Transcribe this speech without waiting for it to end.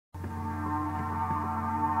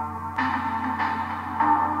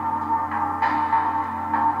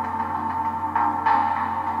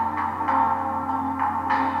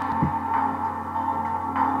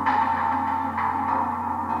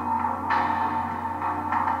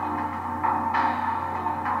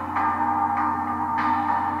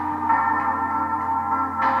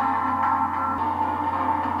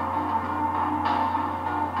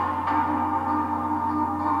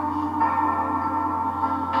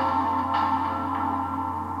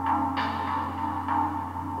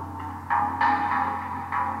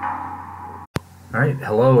right,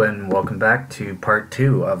 hello and welcome back to part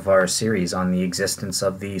 2 of our series on the existence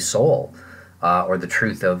of the soul, or the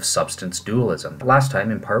truth of substance dualism. Last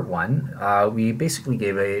time in part 1, we basically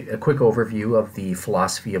gave a quick overview of the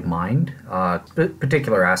philosophy of mind, a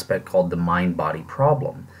particular aspect called the mind-body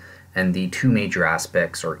problem, and the two major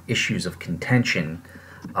aspects or issues of contention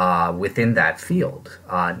within that field,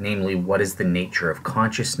 namely what is the nature of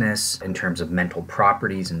consciousness in terms of mental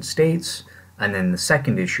properties and states, and then the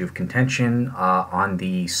second issue of contention on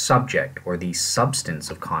the subject or the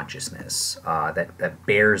substance of consciousness that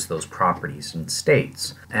bears those properties and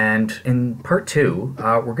states. And in part 2,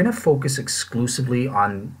 we're going to focus exclusively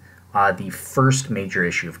on the first major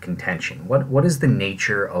issue of contention. What is the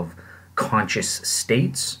nature of conscious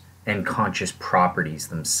states and conscious properties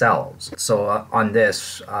themselves? So on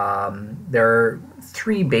this, there are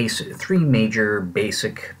three major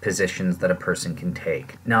basic positions that a person can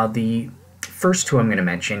take. Now, the first two I'm going to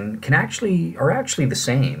mention are actually the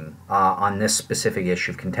same on this specific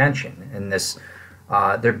issue of contention. And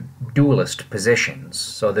they're dualist positions.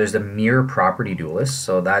 So there's the mere property dualist.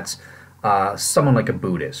 So that's someone like a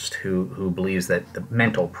Buddhist who believes that the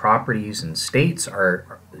mental properties and states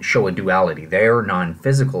show a duality. They are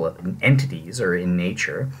non-physical entities or in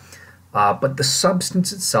nature. But the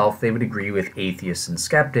substance itself, they would agree with atheists and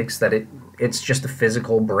skeptics that it's just a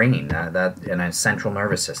physical brain and a central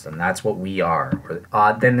nervous system. That's what we are.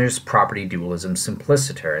 Then there's property-dualism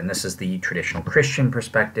simpliciter, and this is the traditional Christian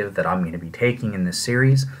perspective that I'm going to be taking in this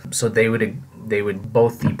series. So they would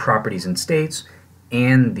both the properties and states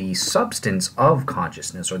and the substance of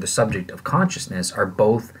consciousness or the subject of consciousness are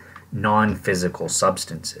both non-physical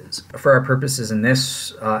substances. For our purposes in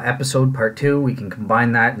this episode, part 2, we can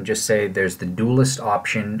combine that and just say there's the dualist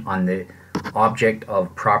option on the object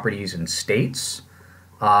of properties and states,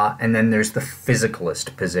 and then there's the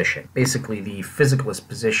physicalist position. Basically, the physicalist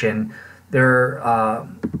position, there are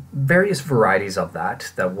various varieties of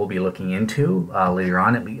that we'll be looking into later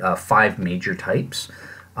on, at least 5 major types.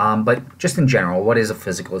 But just in general, what is a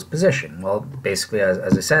physicalist position? Well, basically,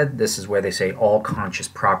 as I said, this is where they say all conscious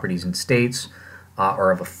properties and states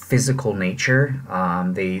are of a physical nature.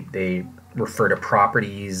 They refer to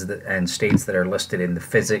properties and states that are listed in the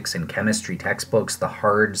physics and chemistry textbooks, the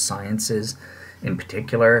hard sciences in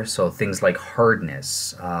particular. So things like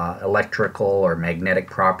hardness, electrical or magnetic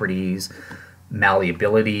properties,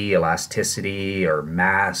 malleability, elasticity, or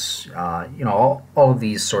mass, all of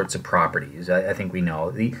these sorts of properties. I think we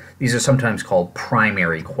know. These are sometimes called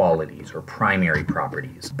primary qualities or primary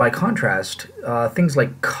properties. By contrast, things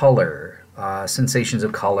like color, sensations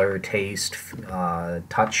of color, taste,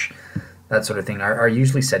 touch, that sort of thing are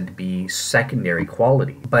usually said to be secondary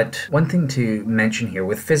quality. But one thing to mention here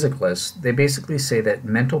with physicalists, they basically say that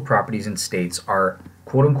mental properties and states are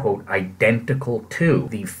quote-unquote identical to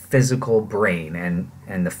the physical brain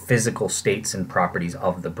and the physical states and properties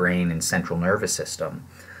of the brain and central nervous system.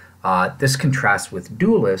 This contrasts with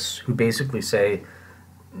dualists who basically say,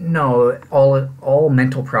 no, all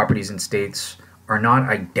mental properties and states are not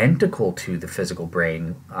identical to the physical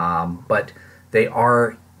brain, but they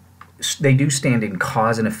do stand in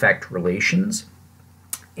cause and effect relations,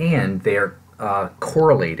 and they are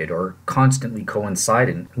correlated or constantly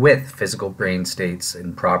coincident with physical brain states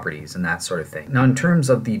and properties and that sort of thing. Now, in terms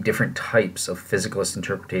of the different types of physicalist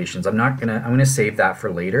interpretations, I'm going to save that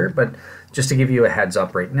for later, but just to give you a heads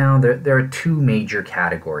up right now, there are 2 major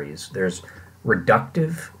categories. There's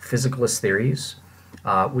reductive physicalist theories,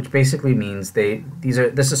 which basically means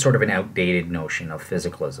this is sort of an outdated notion of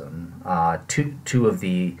physicalism. Two of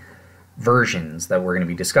the versions that we're going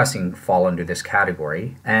to be discussing fall under this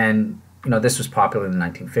category, and this was popular in the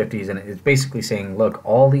 1950s, and it's basically saying, look,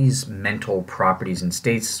 all these mental properties and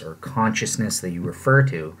states or consciousness that you refer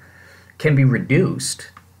to can be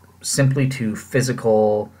reduced simply to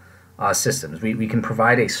physical systems. We can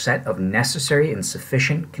provide a set of necessary and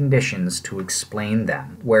sufficient conditions to explain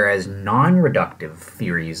them, whereas non-reductive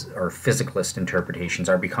theories or physicalist interpretations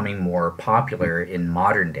are becoming more popular in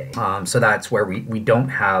modern day. So that's where we don't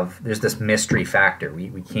have, there's this mystery factor.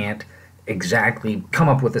 We can't exactly come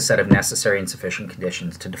up with a set of necessary and sufficient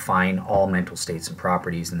conditions to define all mental states and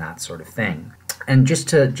properties and that sort of thing. And just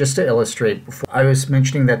to illustrate, before, I was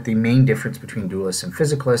mentioning that the main difference between dualists and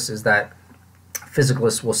physicalists is that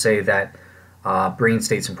physicalists will say that brain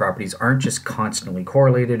states and properties aren't just constantly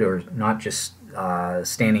correlated or not just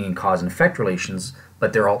standing in cause and effect relations,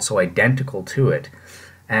 but they're also identical to it.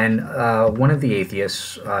 And one of the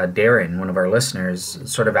atheists, Darren, one of our listeners,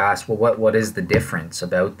 sort of asked, well, what is the difference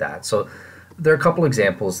about that? So there are a couple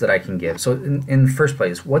examples that I can give. So in the first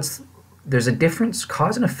place, there's a difference.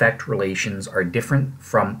 Cause and effect relations are different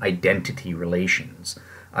from identity relations.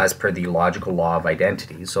 as per the logical law of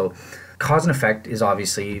identity. So cause and effect is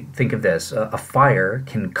obviously, think of this, a fire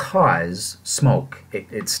can cause smoke.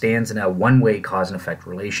 It stands in a one-way cause and effect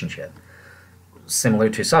relationship. Similar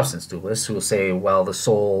to substance dualists who will say, well, the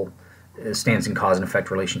soul stands in cause and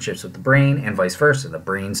effect relationships with the brain, and vice versa. The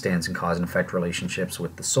brain stands in cause and effect relationships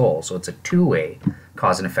with the soul. So it's a two-way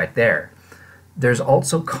cause and effect there. There's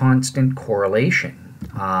also constant correlation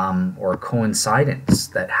or coincidence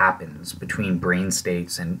that happens between brain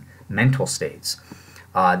states and mental states.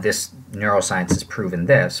 This neuroscience has proven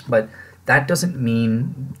this, but that doesn't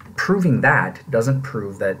mean, proving that doesn't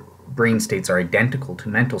prove that brain states are identical to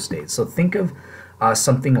mental states. So think of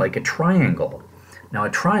something like a triangle. Now, a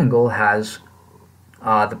triangle has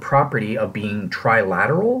the property of being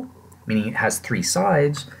trilateral, meaning it has three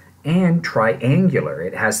sides, and triangular,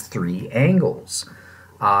 it has three angles.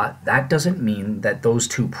 That doesn't mean that those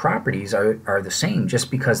two properties are the same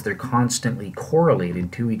just because they're constantly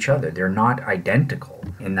correlated to each other. They're not identical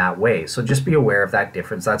in that way. So just be aware of that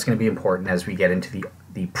difference. That's going to be important as we get into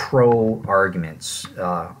the pro-arguments,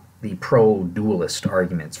 the pro-dualist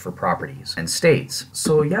arguments for properties and states.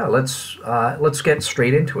 So yeah, let's get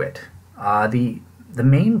straight into it. The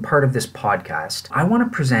main part of this podcast, I want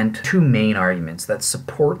to present two main arguments that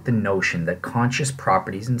support the notion that conscious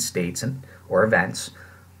properties and states or events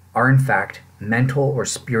are in fact mental or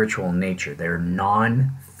spiritual in nature. They're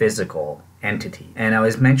non-physical entity. And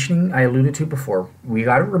I alluded to before, we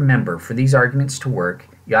got to remember, for these arguments to work,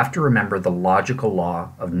 you have to remember the logical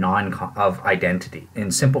law of identity.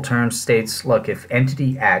 In simple terms, states, look, if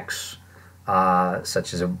entity X,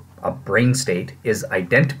 such as a brain state, is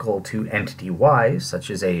identical to entity Y,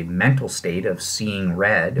 such as a mental state of seeing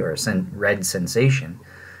red or a red sensation,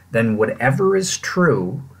 then whatever is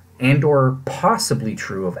true and or possibly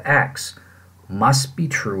true of X must be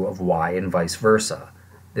true of Y and vice versa.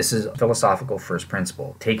 This is a philosophical first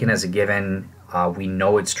principle. Taken as a given, we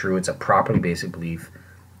know it's true, it's a properly basic belief.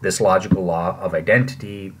 This logical law of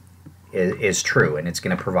identity is true, and it's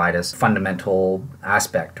going to provide us fundamental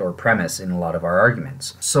aspect or premise in a lot of our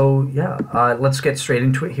arguments. So yeah, let's get straight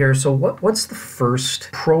into it here. So what's the first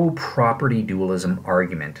pro-property dualism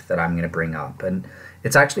argument that I'm going to bring up? And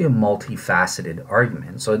it's actually a multifaceted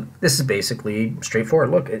argument. So this is basically straightforward.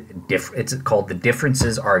 Look, it's called the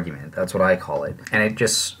differences argument. That's what I call it. And it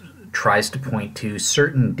just tries to point to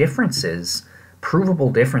certain differences, provable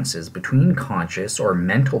differences between conscious or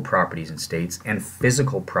mental properties and states and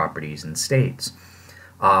physical properties and states.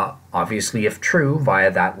 Obviously, if true, via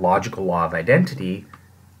that logical law of identity,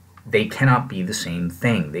 they cannot be the same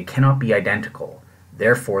thing. They cannot be identical.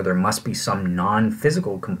 Therefore, there must be some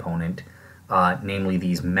non-physical component, namely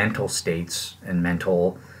these mental states and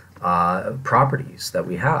mental properties that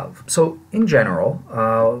we have. So, in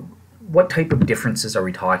general, what type of differences are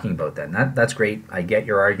we talking about then? That's great. I get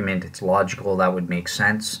your argument. It's logical. That would make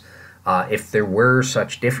sense. If there were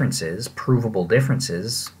such differences, provable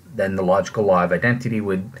differences, then the logical law of identity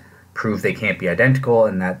would prove they can't be identical,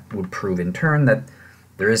 and that would prove in turn that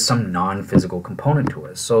there is some non-physical component to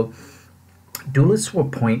us. So dualists will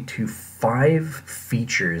point to 5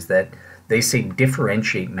 features that they say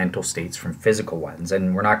differentiate mental states from physical ones,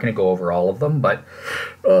 and we're not going to go over all of them, but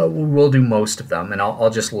we'll do most of them, and I'll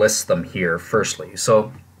just list them here firstly.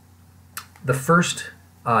 So the first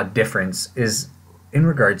difference is in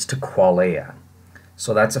regards to qualia.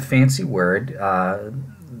 So that's a fancy word,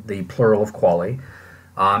 the plural of quale,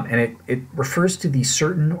 and it refers to the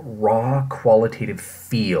certain raw qualitative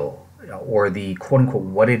feel, or the quote-unquote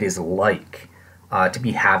what it is like to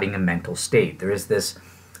be having a mental state. There is this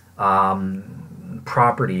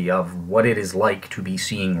property of what it is like to be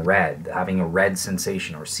seeing red, having a red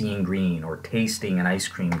sensation, or seeing green, or tasting an ice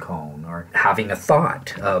cream cone, or having a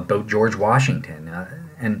thought about George Washington.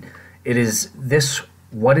 And it is this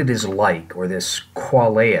what it is like, or this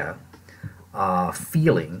qualia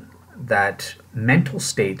feeling that mental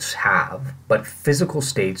states have, but physical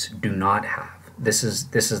states do not have. This is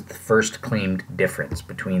the first claimed difference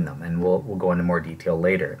between them, and we'll go into more detail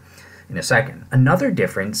later in a second. Another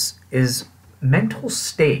difference is mental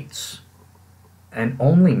states, and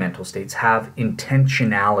only mental states, have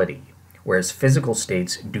intentionality, whereas physical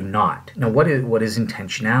states do not. Now, what is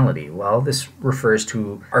intentionality? Well, this refers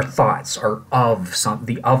to our thoughts are of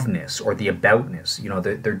the ofness or the aboutness. You know,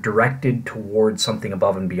 they're directed towards something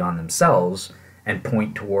above and beyond themselves and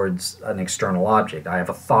point towards an external object. I have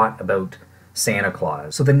a thought about Santa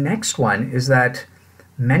Claus. So the next one is that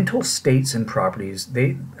mental states and properties,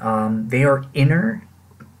 they are inner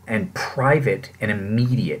and private and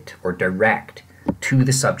immediate or direct to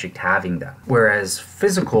the subject having them, whereas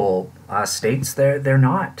physical states, they're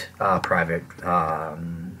not private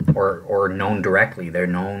or known directly. They're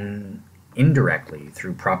known indirectly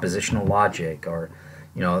through propositional logic or,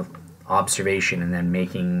 observation and then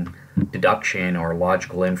making deduction or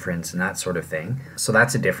logical inference and that sort of thing. So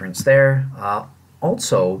that's a difference there.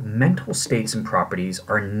 Also, mental states and properties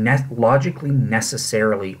are logically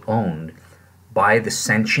necessarily owned by the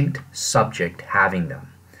sentient subject having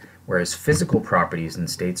them, whereas physical properties and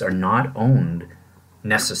states are not owned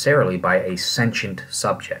necessarily by a sentient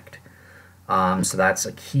subject. So that's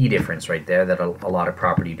a key difference right there that a lot of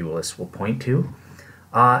property dualists will point to.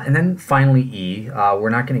 And then finally E, we're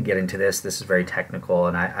not going to get into this. This is very technical,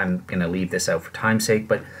 and I'm going to leave this out for time's sake,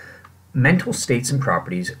 but mental states and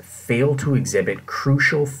properties fail to exhibit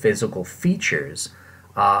crucial physical features.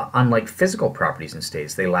 Unlike physical properties and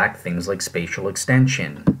states, they lack things like spatial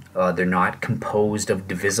extension. They're not composed of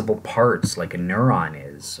divisible parts like a neuron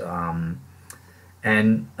is.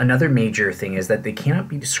 And another major thing is that they cannot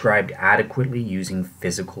be described adequately using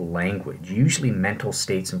physical language. Usually mental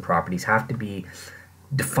states and properties have to be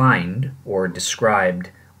defined or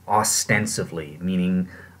described ostensively, meaning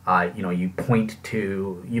you point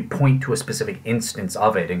to a specific instance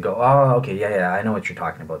of it and go, oh, okay, yeah, I know what you're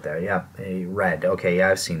talking about there. Yeah, red. Okay, yeah,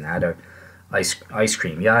 I've seen that. Or ice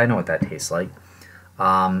cream. Yeah, I know what that tastes like.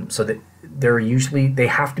 So that they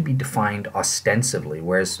have to be defined ostensively,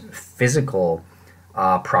 whereas physical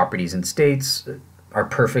properties and states are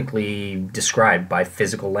perfectly described by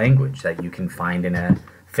physical language that you can find in a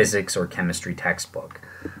physics or chemistry textbook.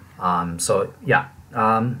 Let's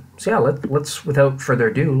without further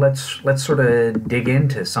ado, let's sort of dig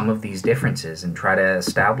into some of these differences and try to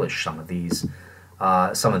establish some of the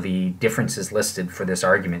differences listed for this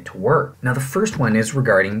argument to work. Now, the first one is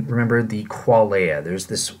regarding, remember, the qualia. There's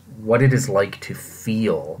this, what it is like to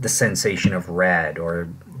feel the sensation of red or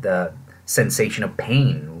the sensation of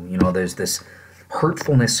pain. There's this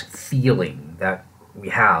hurtfulness feeling that we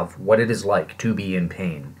have, what it is like to be in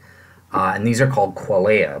pain. And these are called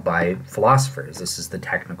qualia by philosophers. This is the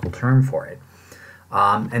technical term for it.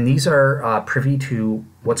 And these are privy to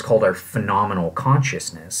what's called our phenomenal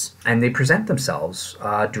consciousness. And they present themselves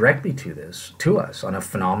directly to us on a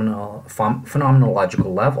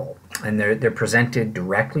phenomenological level. And they're presented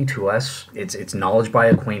directly to us. It's knowledge by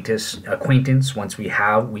acquaintance. Once we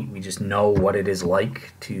just know what it is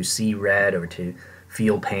like to see red or to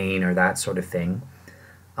feel pain or that sort of thing.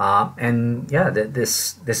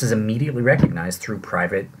 This is immediately recognized through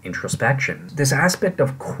private introspection. This aspect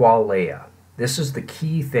of qualia, this is the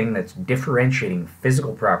key thing that's differentiating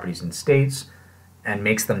physical properties and states and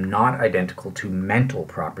makes them not identical to mental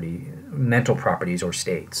properties or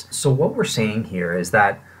states. So what we're saying here is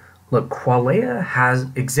that, look,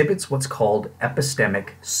 qualia exhibits what's called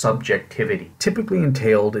epistemic subjectivity, typically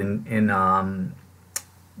entailed in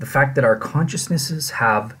the fact that our consciousnesses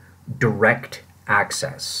have direct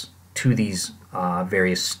access to these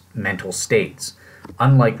various mental states,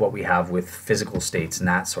 unlike what we have with physical states and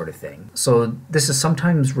that sort of thing. So this is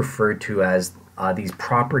sometimes referred to as these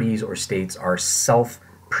properties or states are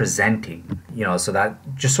self-presenting. So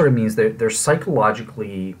that just sort of means they're psychological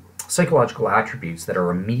attributes that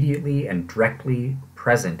are immediately and directly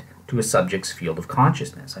present to a subject's field of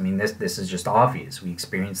consciousness. I mean, this is just obvious. We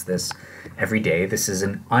experience this every day. This is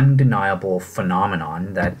an undeniable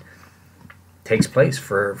phenomenon that takes place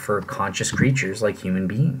for conscious creatures like human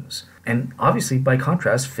beings. And obviously, by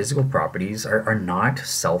contrast, physical properties are not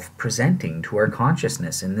self-presenting to our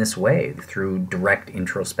consciousness in this way through direct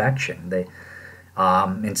introspection.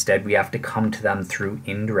 Instead, we have to come to them through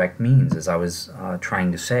indirect means, as I was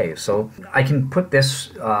trying to say. So I can put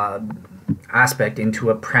this aspect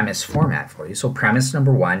into a premise format for you. So premise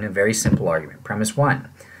number one, a very simple argument. Premise one,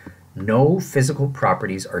 no physical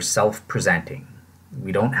properties are self-presenting.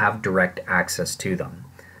 We don't have direct access to them.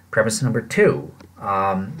 Premise number two,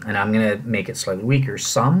 and I'm going to make it slightly weaker,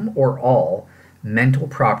 some or all mental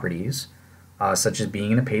properties, such as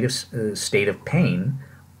being in a state of pain,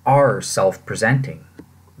 are self-presenting.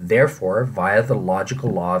 Therefore, via the logical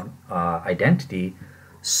law of identity,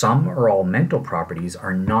 some or all mental properties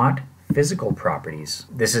are not physical properties.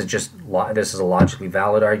 This is a logically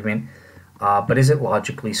valid argument, but is it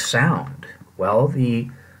logically sound? Well, the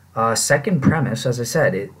second premise, as I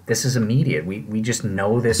said, this is immediate. We just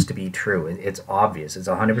know this to be true. It's obvious. It's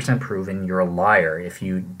 100% proven. You're a liar if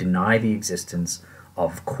you deny the existence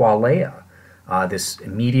of qualia. This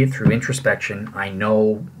immediate through introspection, I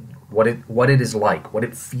know what it is like, what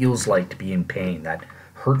it feels like to be in pain, that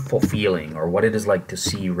hurtful feeling, or what it is like to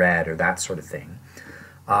see red, or that sort of thing.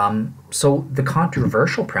 So the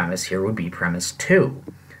controversial premise here would be premise two.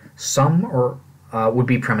 Would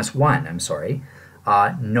be premise one, I'm sorry.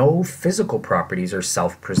 No physical properties are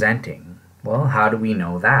self-presenting. Well, how do we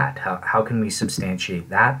know that? How can we substantiate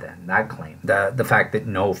that then, that claim? The fact that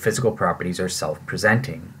no physical properties are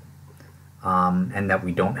self-presenting, and that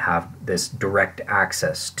we don't have this direct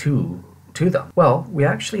access to them. Well, we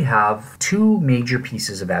actually have two major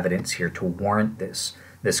pieces of evidence here to warrant this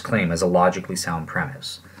claim as a logically sound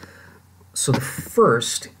premise. So the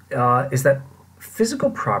first is that physical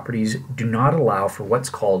properties do not allow for what's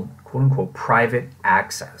called quote-unquote private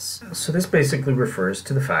access. So this basically refers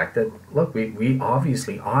to the fact that, look, I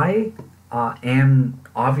am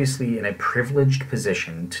obviously in a privileged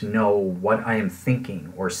position to know what I am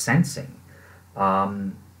thinking or sensing.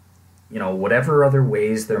 Whatever other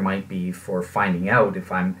ways there might be for finding out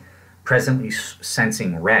if I'm presently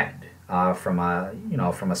sensing red from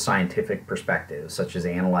a scientific perspective, such as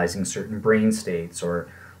analyzing certain brain states or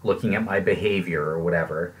looking at my behavior or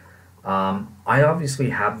whatever. I obviously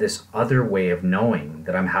have this other way of knowing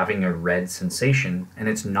that I'm having a red sensation, and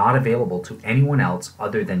it's not available to anyone else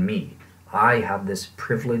other than me. I have this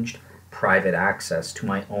privileged private access to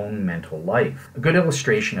my own mental life. A good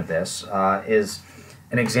illustration of this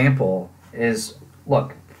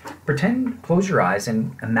look, close your eyes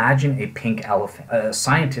and imagine a pink elephant. A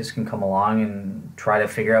scientist can come along and try to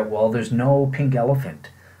figure out, well, there's no pink elephant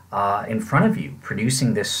in front of you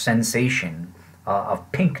producing this sensation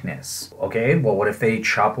of pinkness. Okay, well, what if they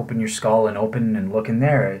chop open your skull and open and look in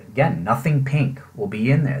there? Again, nothing pink will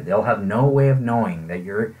be in there. They'll have no way of knowing that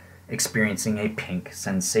you're experiencing a pink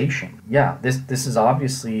sensation. Yeah, this is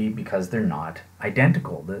obviously because they're not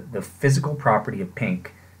identical. The physical property of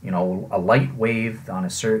pink, a light on a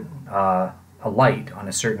certain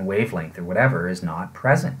wavelength or whatever, is not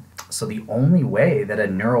present. So the only way that a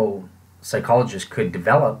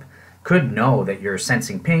neuropsychologist could know that you're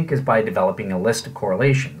sensing pink is by developing a list of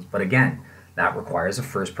correlations. But again, that requires a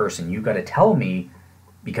first person. You got to tell me,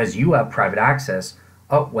 because you have private access,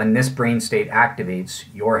 oh, when this brain state activates,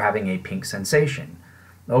 you're having a pink sensation.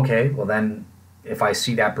 Okay, well then, if I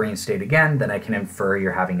see that brain state again, then I can infer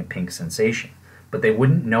you're having a pink sensation. But they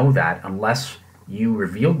wouldn't know that unless you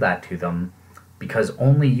revealed that to them, because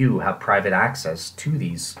only you have private access to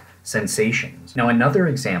these sensations. Now, another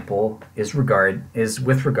example is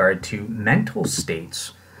with regard to mental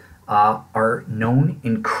states are known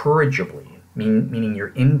incorrigibly, meaning you're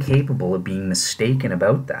incapable of being mistaken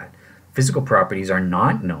about that. Physical properties are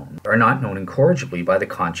not known incorrigibly by the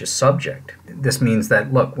conscious subject. This means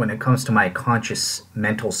that, look, when it comes to my conscious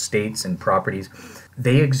mental states and properties,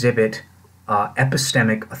 they exhibit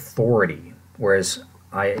epistemic authority, whereas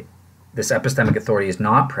this epistemic authority is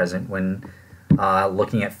not present when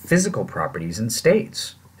looking at physical properties and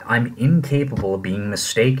states. I'm incapable of being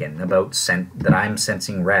mistaken about that I'm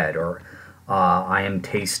sensing red, or I am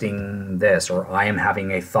tasting this, or I am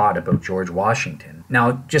having a thought about George Washington.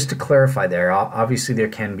 Now, just to clarify there, obviously there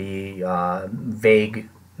can be vague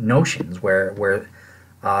notions where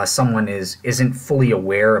someone isn't fully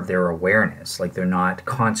aware of their awareness, like they're not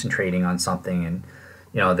concentrating on something, and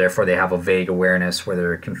therefore they have a vague awareness where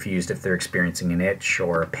they're confused if they're experiencing an itch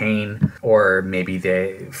or a pain, or maybe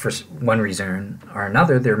they, for one reason or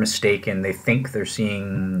another, they're mistaken. They think they're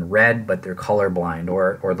seeing red, but they're colorblind,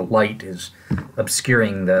 or the light is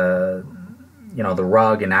obscuring the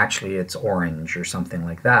rug, and actually it's orange or something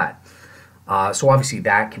like that. So obviously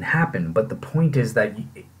that can happen, but the point is that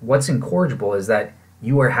what's incorrigible is that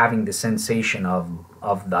you are having the sensation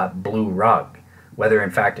of that blue rug. Whether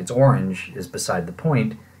in fact it's orange is beside the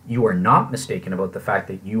point. You are not mistaken about the fact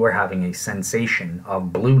that you are having a sensation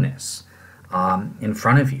of blueness in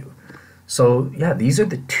front of you. So yeah, these are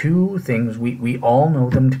the two things, we all know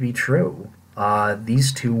them to be true.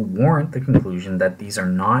 These two warrant the conclusion that these are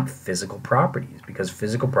not physical properties, because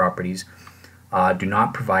physical properties do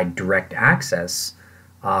not provide direct access,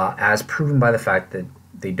 as proven by the fact that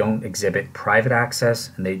they don't exhibit private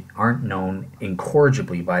access, and they aren't known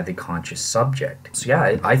incorrigibly by the conscious subject. So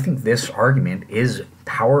yeah, I think this argument is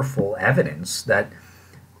powerful evidence that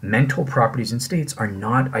mental properties and states are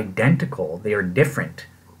not identical. They are different.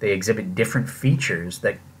 They exhibit different features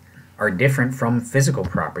that are different from physical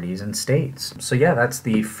properties and states. So yeah, that's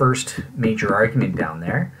the first major argument down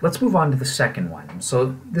there. Let's move on to the second one.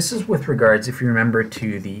 So this is with regards, if you remember,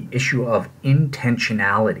 to the issue of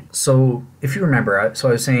intentionality. So if you remember, so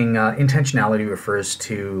I was saying intentionality refers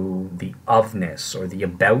to the ofness or the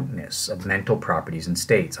aboutness of mental properties and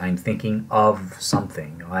states. I'm thinking of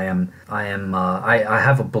something. I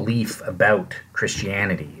have a belief about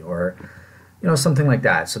Christianity, or something like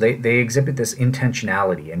that. So they exhibit this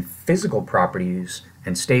intentionality, and physical properties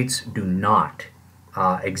and states do not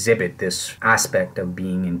exhibit this aspect of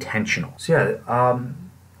being intentional. So yeah,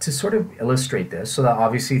 to sort of illustrate this, so that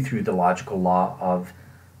obviously through the logical law of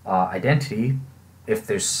identity, if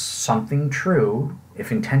there's something true, if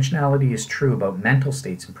intentionality is true about mental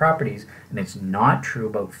states and properties, and it's not true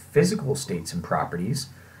about physical states and properties,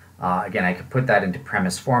 again, I could put that into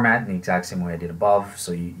premise format in the exact same way I did above,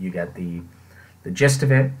 so you get the gist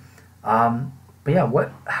of it. But yeah,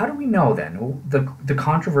 how do we know then? Well, the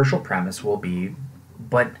controversial premise will be,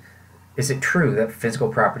 but is it true that physical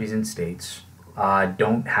properties and states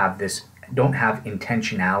don't have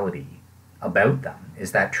intentionality about them?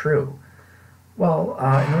 Is that true? Well,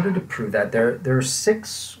 in order to prove that, there are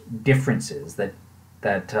 6 differences that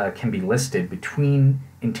can be listed between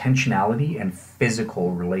intentionality and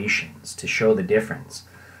physical relations to show the difference.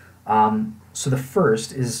 So the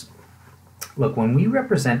first is, look, when we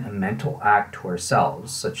represent a mental act to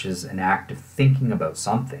ourselves, such as an act of thinking about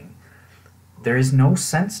something, there is no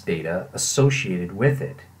sense data associated with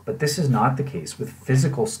it. But this is not the case with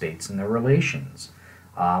physical states and their relations.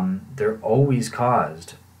 They're always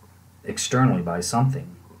caused externally by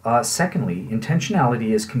something. Secondly,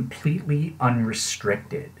 intentionality is completely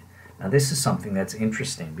unrestricted. Now this is something that's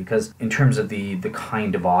interesting because in terms of the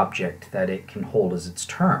kind of object that it can hold as its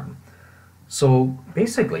term. So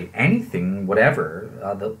basically anything, whatever,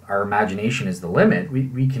 our imagination is the limit,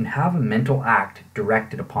 we can have a mental act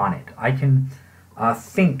directed upon it. I can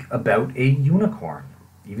think about a unicorn,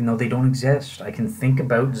 even though they don't exist. I can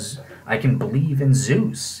believe in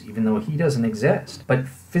Zeus, even though he doesn't exist. But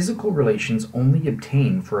physical relations only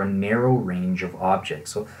obtain for a narrow range of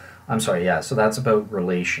objects. So, so that's about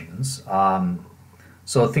relations.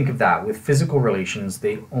 So think of that. With physical relations,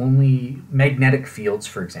 magnetic fields,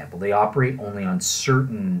 for example, they operate only on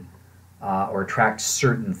certain, or attract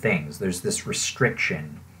certain things. There's this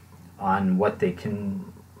restriction on what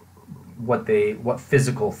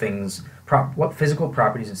physical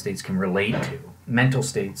properties and states can relate to. Mental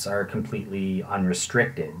states are completely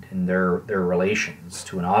unrestricted in their relations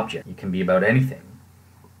to an object. It can be about anything.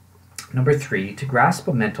 Number 3, to grasp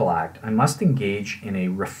a mental act, I must engage in a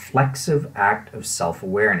reflexive act of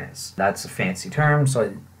self-awareness. That's a fancy term, so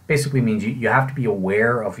it basically means you have to be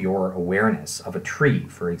aware of your awareness of a tree,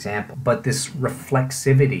 for example. But this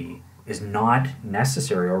reflexivity is not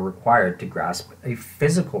necessary or required to grasp a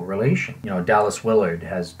physical relation. Dallas Willard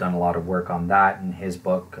has done a lot of work on that in his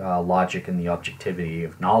book, Logic and the Objectivity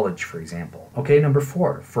of Knowledge, for example. Okay, number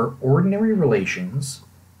 4, for ordinary relations,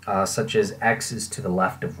 such as x is to the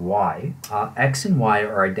left of y, x and y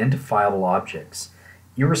are identifiable objects,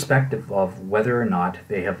 irrespective of whether or not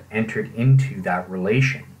they have entered into that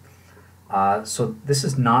relation. So this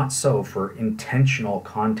is not so for intentional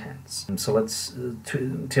contents. And so let's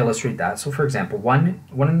to illustrate that. So for example, one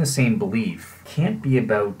and the same belief can't be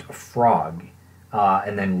about a frog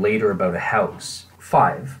and then later about a house.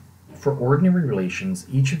 5, for ordinary relations,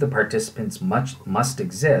 each of the participants must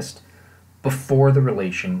exist before the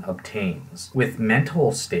relation obtains. With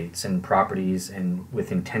mental states and properties and with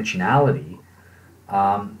intentionality,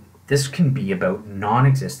 this can be about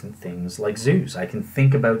non-existent things like Zeus. I can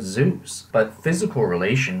think about Zeus. But physical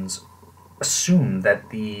relations assume that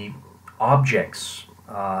the objects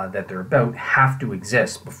that they're about have to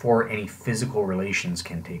exist before any physical relations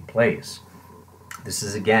can take place. This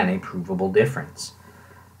is again a provable difference.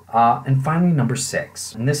 And finally, number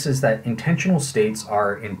 6, and this is that intentional states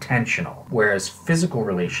are intentional, whereas physical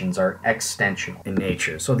relations are extensional in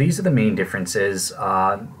nature. So these are the main differences.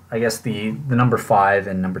 I guess the number 5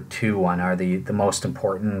 and number 2 one are the most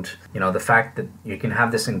important. The fact that you can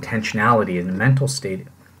have this intentionality in the mental state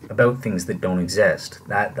about things that don't exist.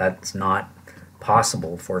 That's not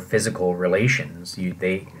possible for physical relations.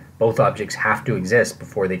 Both objects have to exist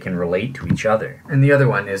before they can relate to each other. And the other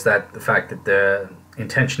one is that the fact that the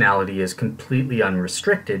intentionality is completely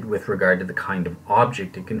unrestricted with regard to the kind of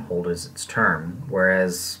object it can hold as its term,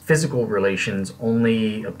 whereas physical relations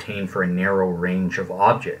only obtain for a narrow range of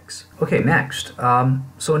objects. Okay, next.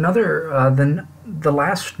 So the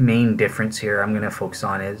last main difference here I'm going to focus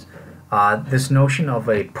on is this notion of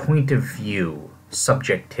a point of view,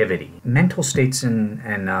 subjectivity. Mental states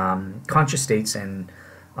and conscious states and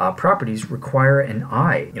properties require an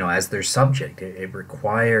I, as their subject. It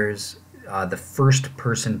requires the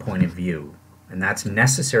first-person point of view, and that's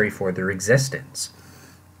necessary for their existence.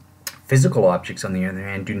 Physical objects, on the other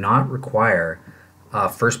hand, do not require a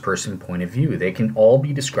first-person point of view. They can all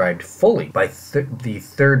be described fully by the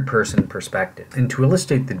third-person perspective. And to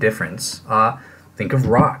illustrate the difference, think of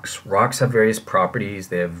rocks. Rocks have various properties.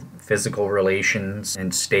 They have physical relations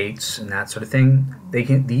and states and that sort of thing.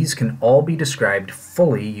 These can all be described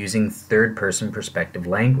fully using third-person perspective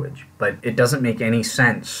language. But it doesn't make any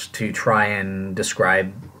sense to try and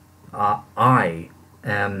describe I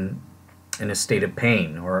am in a state of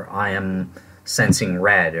pain, or I am sensing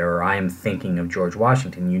red, or I am thinking of George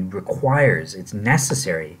Washington. It's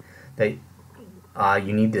necessary that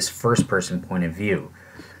you need this first-person point of view.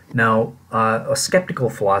 Now, a skeptical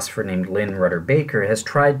philosopher named Lynn Rudder Baker has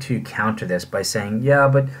tried to counter this by saying, yeah,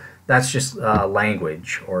 but that's just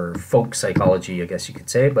language, or folk psychology, I guess you could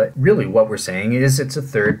say. But really what we're saying is it's a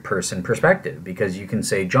third-person perspective, because you can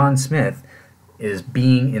say John Smith is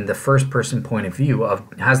being in the first-person point of view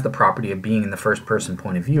has the property of being in the first-person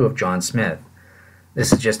point of view of John Smith.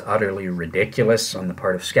 This is just utterly ridiculous on the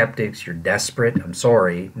part of skeptics. You're desperate. I'm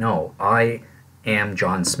sorry. No, I am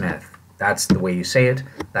John Smith. That's the way you say it.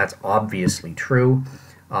 That's obviously true.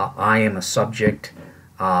 I am a subject,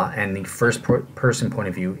 and the first-person point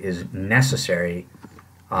of view is necessary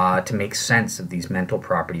to make sense of these mental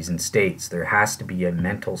properties and states. There has to be a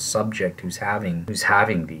mental subject who's having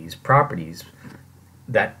these properties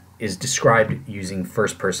that is described using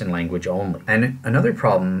first-person language only. And another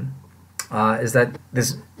problem is that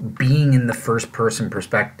this being in the first-person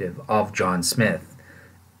perspective of John Smith,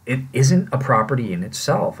 it isn't a property in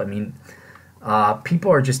itself. I mean,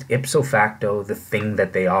 people are just ipso facto the thing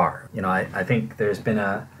that they are. You know, I think there's been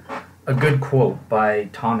a good quote by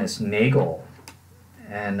Thomas Nagel,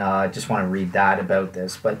 and I just want to read that about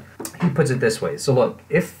this, but he puts it this way. So look,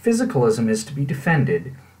 if physicalism is to be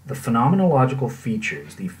defended, the phenomenological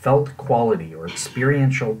features, the felt quality or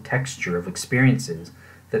experiential texture of experiences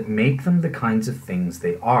that make them the kinds of things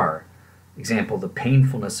they are, example, the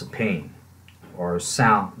painfulness of pain, or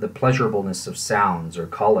sound, the pleasurableness of sounds or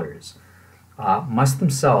colors, must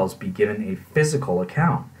themselves be given a physical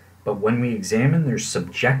account. But when we examine their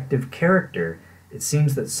subjective character, it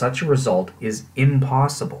seems that such a result is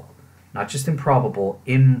impossible. Not just improbable,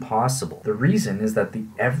 impossible. The reason is that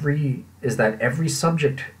every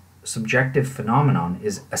subjective phenomenon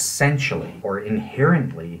is essentially or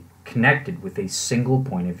inherently connected with a single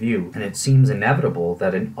point of view, and it seems inevitable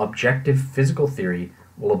that an objective physical theory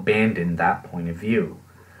will abandon that point of view.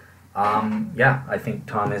 Yeah, I think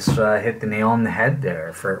Thomas hit the nail on the head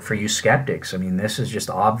there for you skeptics. I mean, this is just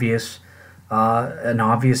an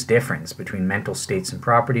obvious difference between mental states and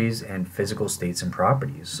properties and physical states and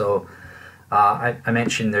properties. So I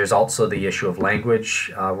mentioned there's also the issue of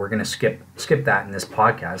language. We're going to skip that in this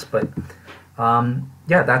podcast, but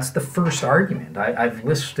yeah, that's the first argument. I've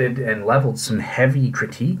listed and leveled some heavy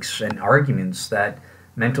critiques and arguments that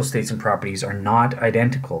mental states and properties are not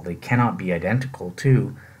identical. They cannot be identical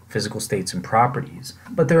to physical states and properties.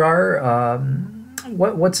 But there are,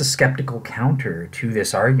 what's a skeptical counter to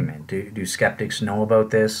this argument? Do skeptics know about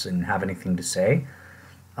this and have anything to say?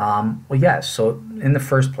 Well, yes. So in the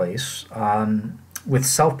first place, with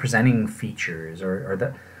self-presenting features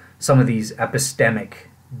or some of these epistemic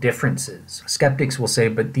differences, skeptics will say,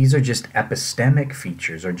 but these are just epistemic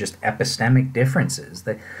features or just epistemic differences.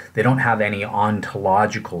 They don't have any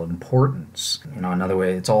ontological importance. You know, another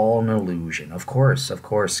way, it's all an illusion. Of course,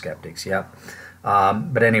 skeptics, yeah.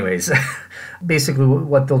 But anyways, basically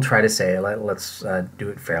what they'll try to say, let's do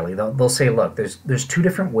it fairly. They'll say, look, there's two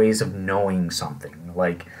different ways of knowing something,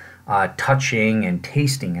 like touching and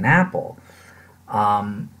tasting an apple.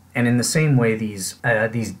 And in the same way, these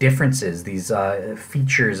differences, these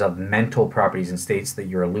features of mental properties and states that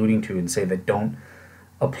you're alluding to and say that don't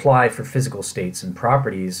apply for physical states and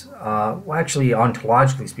properties, well, actually,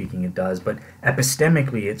 ontologically speaking, it does, but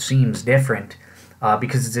epistemically, it seems different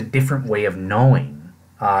because it's a different way of knowing,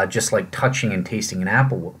 just like touching and tasting an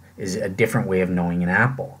apple is a different way of knowing an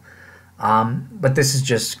apple. But this is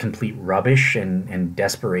just complete rubbish and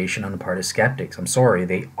desperation on the part of skeptics. I'm sorry,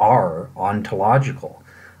 they are ontological.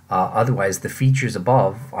 Otherwise, the features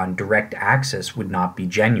above on direct access would not be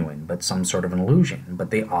genuine, but some sort of an illusion.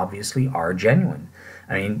 But they obviously are genuine.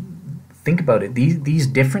 I mean, think about it. These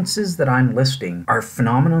differences that I'm listing are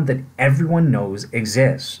phenomena that everyone knows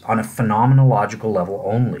exists on a phenomenological level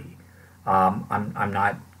only.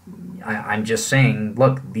 I'm just saying,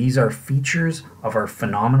 look, these are features of our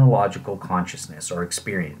phenomenological consciousness or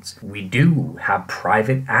experience. We do have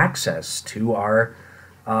private access to our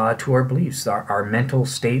beliefs. Our mental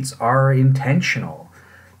states are intentional.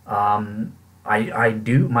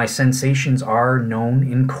 My sensations are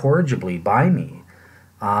known incorrigibly by me.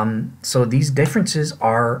 So these differences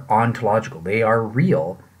are ontological. They are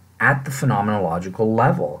real at the phenomenological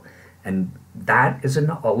level. And that is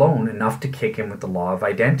alone enough to kick in with the law of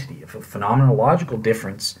identity. If a phenomenological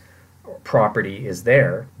difference or property is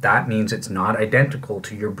there, that means it's not identical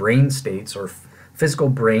to your brain states or physical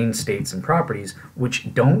brain states and properties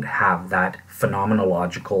which don't have those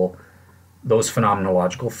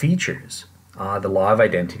phenomenological features. The law of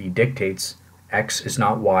identity dictates X is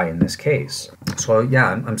not Y in this case. So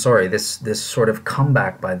yeah, I'm sorry, this sort of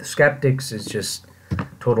comeback by the skeptics is just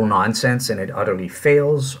total nonsense, and it utterly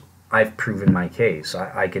fails. I've proven my case.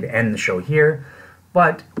 I could end the show here,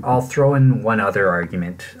 but I'll throw in one other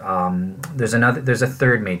argument. There's a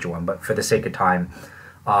third major one, but for the sake of time,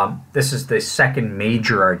 this is the second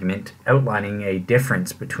major argument outlining a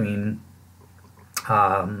difference between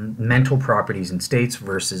mental properties and states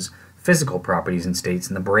versus physical properties and states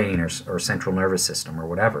in the brain or central nervous system or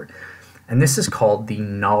whatever. And this is called the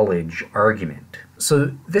knowledge argument.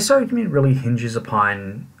 So this argument really hinges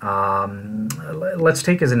upon, let's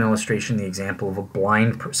take as an illustration the example of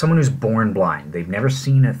a someone who's born blind. They've never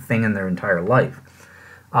seen a thing in their entire life.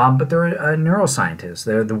 But they're a neuroscientist.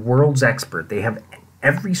 They're the world's expert. They have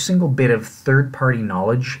every single bit of third-party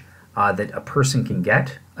knowledge that a person can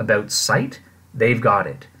get about sight. They've got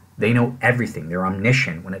it. They know everything. They're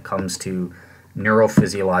omniscient when it comes to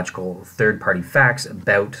neurophysiological third-party facts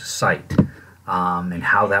about sight and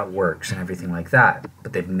how that works and everything like that.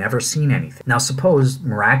 But they've never seen anything. Now suppose,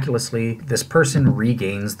 miraculously, this person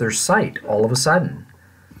regains their sight all of a sudden.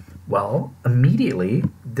 Well, immediately,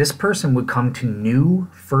 this person would come to new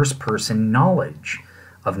first-person knowledge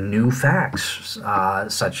of new facts,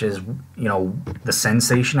 such as, the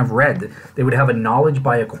sensation of red. They would have a knowledge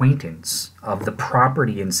by acquaintance of the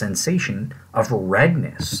property and sensation of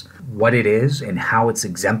redness, what it is and how it's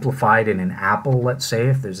exemplified in an apple, let's say,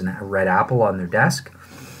 if there's a red apple on their desk.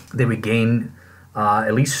 They would gain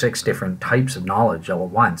at least 6 different types of knowledge all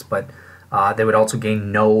at once, but they would also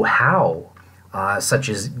gain know-how, such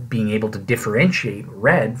as being able to differentiate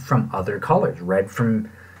red from other colors, red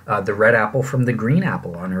from the red apple from the green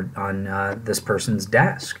apple on this person's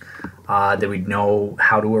desk. They would know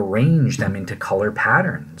how to arrange them into color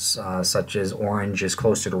patterns, such as orange is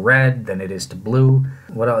closer to red than it is to blue.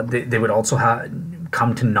 They would also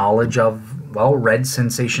come to knowledge of, well, red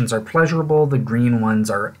sensations are pleasurable, the green ones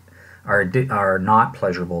are not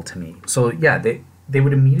pleasurable to me. So yeah, they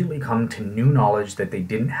would immediately come to new knowledge that they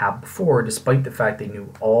didn't have before, despite the fact they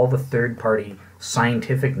knew all the third-party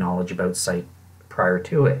scientific knowledge about sight prior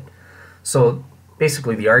to it. So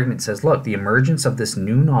basically the argument says, look, the emergence of this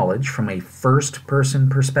new knowledge from a first-person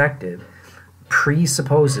perspective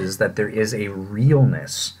presupposes that there is a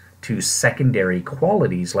realness to secondary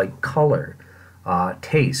qualities like color,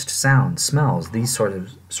 taste, sound, smells, these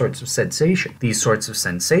sorts of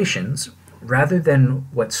sensations, rather than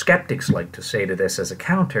what skeptics like to say to this as a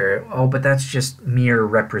counter, oh, but that's just mere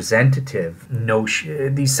representative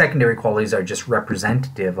notion. These secondary qualities are just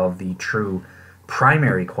representative of the true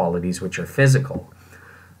primary qualities, which are physical.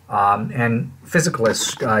 And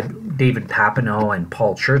physicalists David Papineau and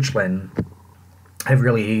Paul Churchland have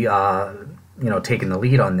really taken the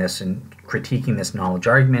lead on this and critiquing this knowledge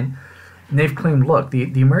argument. And they've claimed, look,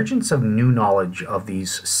 the emergence of new knowledge of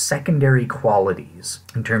these secondary qualities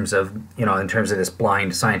in terms of this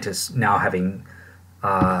blind scientist now having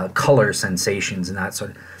color sensations and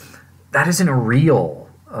that isn't a real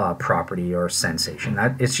property or sensation.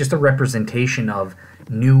 It's just a representation of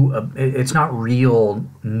it's not real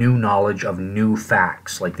new knowledge of new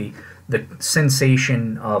facts, like the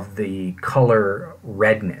sensation of the color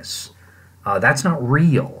redness. That's not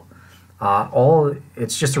real.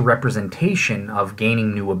 It's just a representation of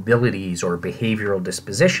gaining new abilities or behavioral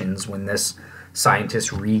dispositions when this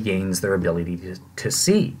scientist regains their ability to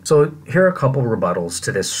see. So here are a couple rebuttals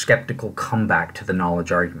to this skeptical comeback to the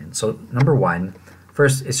knowledge argument. So number one,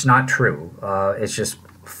 first, it's not true. It's just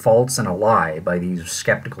false and a lie by these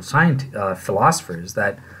skeptical philosophers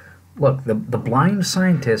that, look, the blind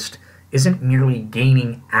scientist isn't merely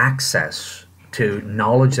gaining access to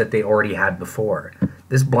knowledge that they already had before.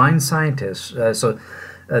 This blind scientist,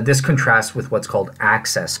 this contrasts with what's called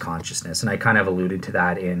access consciousness, and I kind of alluded to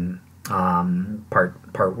that in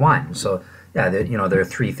part one. So yeah, there are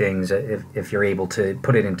 3 things if you're able to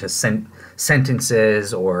put it into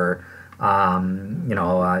sentences or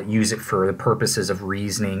use it for the purposes of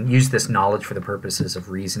reasoning, use this knowledge for the purposes of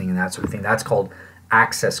reasoning and that sort of thing. That's called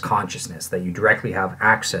access consciousness, that you directly have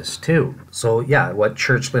access to. So yeah, what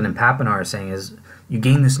Churchland and Papineau are saying is you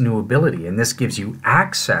gain this new ability, and this gives you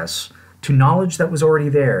access to knowledge that was already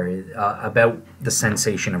there about the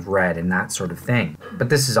sensation of red and that sort of thing. But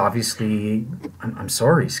this is obviously, I'm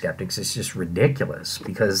sorry, skeptics, it's just ridiculous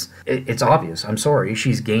because it's obvious. I'm sorry,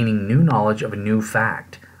 she's gaining new knowledge of a new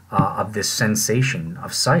fact. Of this sensation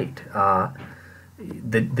of sight.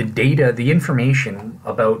 The data, the information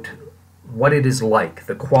about what it is like,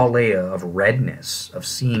 the qualia of redness, of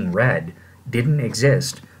seeing red, didn't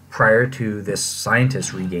exist prior to this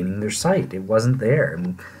scientist regaining their sight. It wasn't there,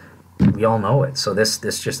 and we all know it. So this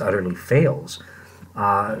just utterly fails.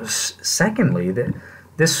 Secondly,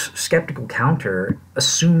 this skeptical counter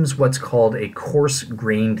assumes what's called a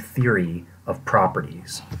coarse-grained theory of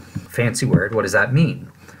properties. Fancy word, what does that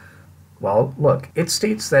mean? Well, look, it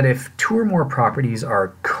states that if two or more properties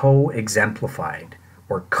are co-exemplified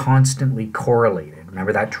or constantly correlated,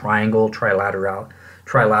 remember that triangle, trilateral,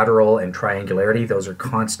 and triangularity, those are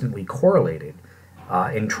constantly correlated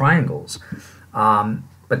in triangles.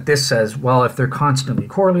 But this says, well, if they're constantly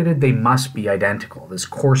correlated, they must be identical, this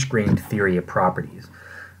coarse-grained theory of properties.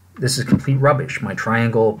 This is complete rubbish. My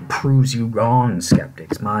triangle proves you wrong,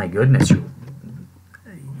 skeptics. My goodness,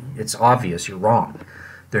 it's obvious you're wrong.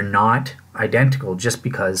 They're not identical just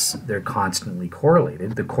because they're constantly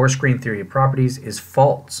correlated. The coarse-grained theory of properties is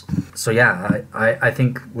false. So yeah, I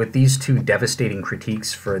think with these two devastating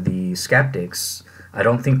critiques for the skeptics, I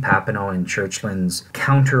don't think Papineau and Churchland's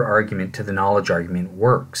counter-argument to the knowledge argument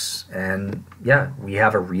works. And yeah, we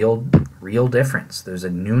have a real difference. There's a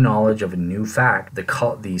new knowledge of a new fact,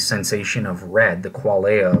 the sensation of red, the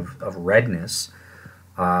qualia of redness,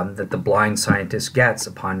 that the blind scientist gets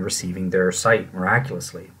upon receiving their sight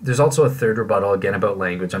miraculously. There's also a third rebuttal, again, about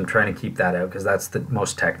language. I'm trying to keep that out because that's the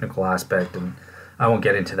most technical aspect, and I won't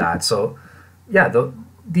get into that. So yeah,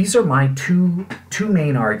 these are my two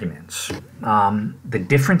main arguments. The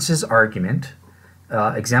differences argument,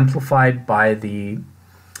 exemplified by the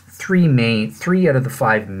three out of the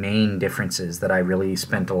 5 main differences that I really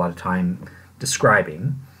spent a lot of time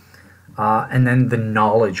describing. And then the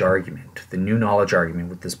knowledge argument, the new knowledge argument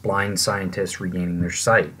with this blind scientist regaining their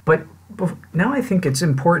sight. But now I think it's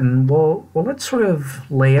important, well, let's sort of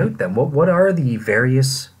lay out then. What are the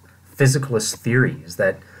various physicalist theories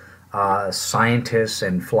that scientists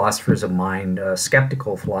and philosophers of mind,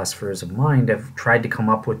 skeptical philosophers of mind, have tried to come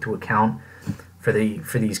up with to account for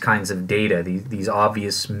these kinds of data, these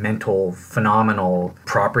obvious mental phenomenal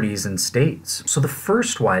properties and states. So the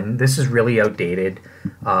first one, this is really outdated.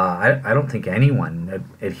 I don't think anyone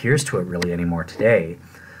adheres to it really anymore today.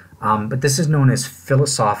 But this is known as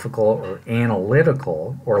philosophical or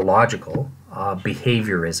analytical or logical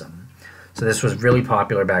behaviorism. So this was really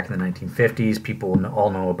popular back in the 1950s. People all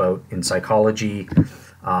know about in psychology.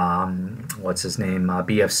 What's his name?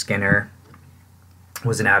 B.F. Skinner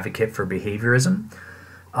was an advocate for behaviorism.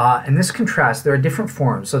 And this contrasts, there are different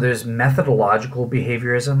forms. So there's methodological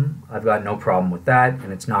behaviorism. I've got no problem with that,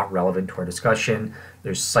 and it's not relevant to our discussion.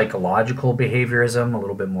 There's psychological behaviorism, a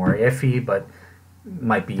little bit more iffy, but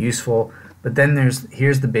might be useful. But then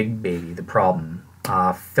here's the big baby, the problem,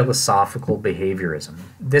 philosophical behaviorism.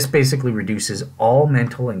 This basically reduces all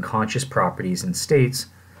mental and conscious properties and states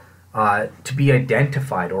to be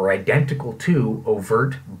identified or identical to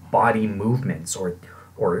overt body movements, or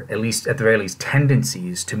at least at the very least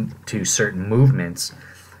tendencies to certain movements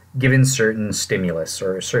given certain stimulus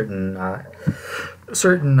or certain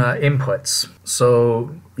inputs.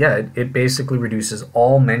 So yeah, it basically reduces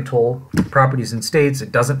all mental properties and states.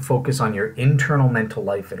 It doesn't focus on your internal mental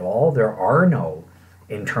life at all. There are no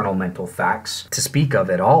internal mental facts to speak of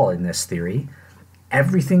at all in this theory.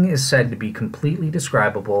 Everything is said to be completely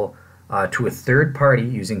describable to a third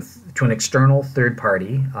party, to an external third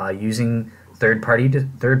party, using third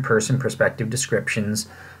person perspective descriptions,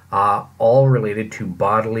 all related to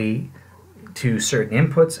certain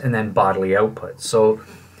inputs and then bodily outputs. So,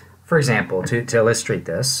 for example, to illustrate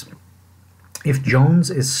this, if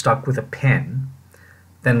Jones is stuck with a pin,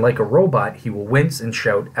 then like a robot, he will wince and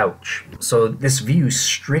shout, ouch. So this view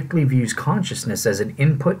strictly views consciousness as an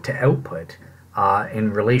input to output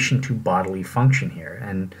in relation to bodily function here.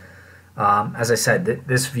 And as I said,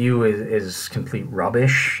 this view is complete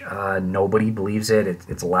rubbish. Nobody believes it.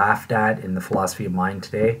 It's laughed at in the philosophy of mind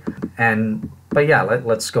today. But yeah,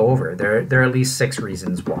 let's go over. There are at least 6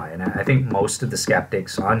 reasons why. And I think most of the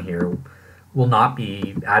skeptics on here will not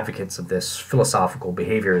be advocates of this philosophical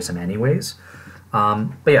behaviorism anyways.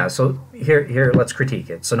 But yeah, so here let's critique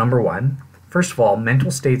it. So number 1, first of all,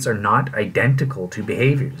 mental states are not identical to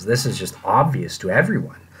behaviors. This is just obvious to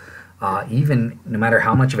everyone. Even no matter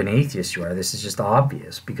how much of an atheist you are, this is just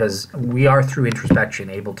obvious, because we are, through introspection,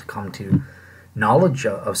 able to come to knowledge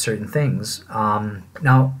of certain things.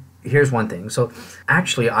 Now, here's one thing. So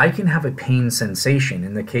actually, I can have a pain sensation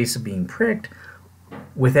in the case of being pricked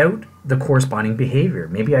without the corresponding behavior.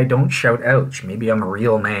 Maybe I don't shout ouch. Maybe I'm a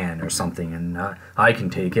real man or something, and I can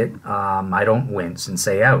take it. I don't wince and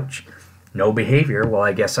say ouch. No behavior. Well,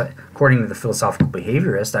 I guess according to the philosophical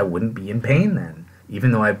behaviorist, I wouldn't be in pain then,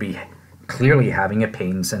 even though I'd be clearly having a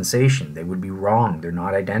pain sensation. They would be wrong. They're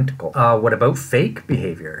not identical. What about fake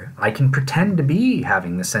behavior? I can pretend to be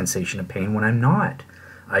having the sensation of pain when I'm not.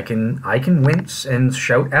 I can wince and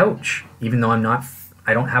shout ouch, even though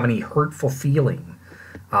I don't have any hurtful feeling.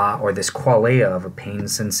 or this qualia of a pain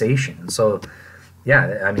sensation. So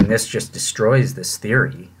yeah, I mean, this just destroys this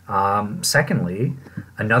theory. Secondly,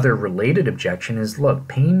 another related objection is, look,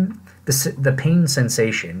 pain, the pain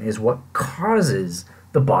sensation is what causes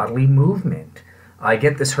the bodily movement. I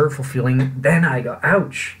get this hurtful feeling, then I go,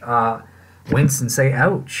 ouch, wince and say,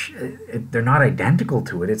 ouch. They're not identical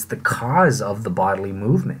to it. It's the cause of the bodily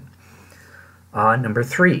movement. Number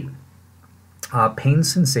three, pain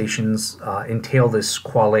sensations entail this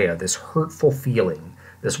qualia, this hurtful feeling,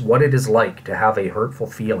 this what it is like to have a hurtful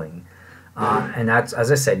feeling. And that's,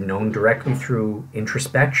 as I said, known directly through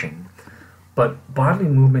introspection. But bodily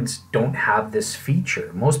movements don't have this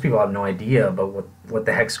feature. Most people have no idea about what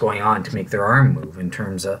the heck's going on to make their arm move in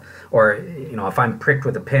terms of, or, you know, if I'm pricked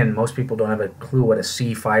with a pin, most people don't have a clue what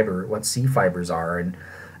C fibers are and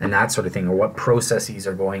that sort of thing, or what processes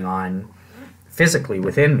are going on physically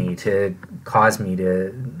within me to cause me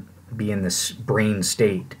to be in this brain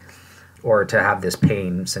state or to have this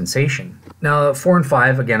pain sensation. Now, 4 and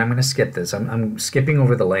 5, again, I'm going to skip this. I'm skipping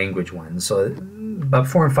over the language ones. So, but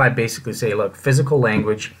 4 and 5 basically say, look, physical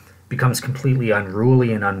language becomes completely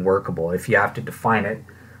unruly and unworkable if you have to define it.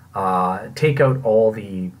 Take out all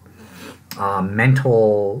the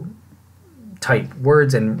mental type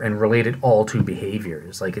words and relate it all to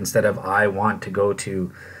behaviors. Like instead of I want to go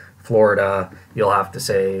to Florida, you'll have to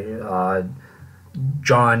say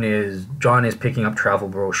John is picking up travel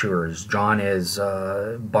brochures. John is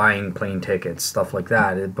buying plane tickets, stuff like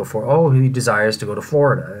that. Before, oh, he desires to go to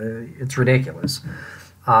Florida. It's ridiculous.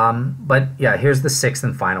 But yeah, here's the 6th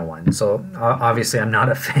and final one. So obviously, I'm not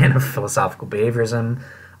a fan of philosophical behaviorism.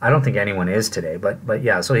 I don't think anyone is today. But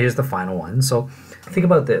yeah, so here's the final one. So think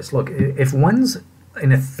about this. Look, if one's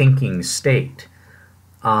in a thinking state,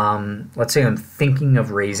 let's say I'm thinking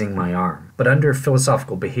of raising my arm, but under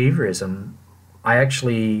philosophical behaviorism, I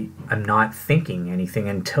actually am not thinking anything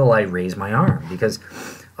until I raise my arm, because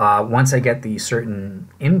once I get the certain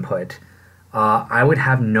input, I would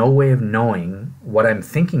have no way of knowing what I'm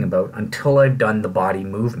thinking about until I've done the body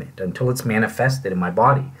movement, until it's manifested in my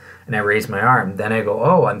body, and I raise my arm. Then I go,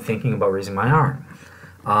 oh, I'm thinking about raising my arm.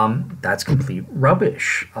 That's complete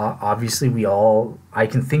rubbish. Obviously, I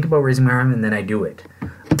can think about raising my arm and then I do it.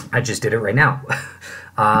 I just did it right now.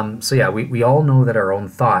 So yeah, we all know that our own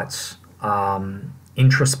thoughts,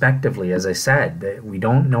 introspectively, as I said, that we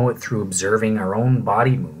don't know it through observing our own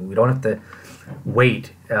body movement. We don't have to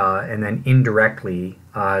wait and then indirectly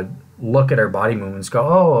look at our body movements, go,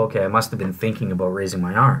 oh, okay, I must have been thinking about raising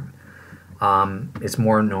my arm. It's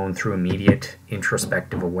more known through immediate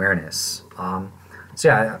introspective awareness. So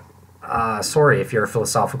yeah, sorry if you're a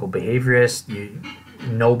philosophical behaviorist,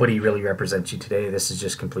 nobody really represents you today. This is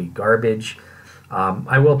just complete garbage.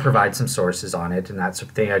 I will provide some sources on it and that sort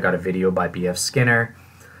of thing. I got a video by B.F. Skinner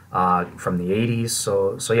from the 80s.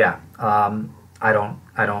 So yeah, I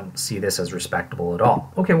don't see this as respectable at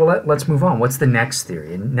all. Okay, well, let's move on. What's the next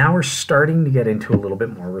theory? And now we're starting to get into a little bit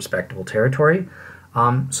more respectable territory.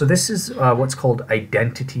 So this is what's called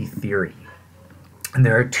identity theory. And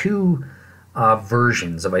there are two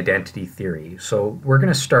versions of identity theory. So we're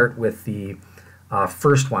going to start with the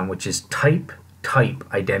first one, which is type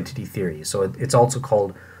identity theory. So it's also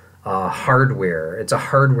called hardware. It's a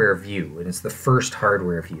hardware view, and it's the first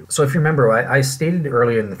hardware view. So if you remember, I stated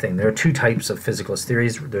earlier in the thing, there are two types of physicalist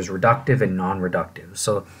theories. There's reductive and non-reductive.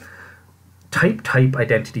 So type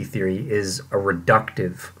identity theory is a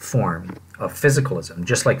reductive form of physicalism,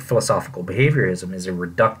 just like philosophical behaviorism is a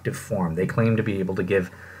reductive form. They claim to be able to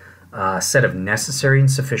give a set of necessary and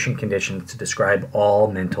sufficient conditions to describe all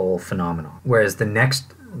mental phenomena, whereas the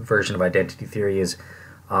next version of identity theory is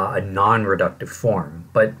a non-reductive form.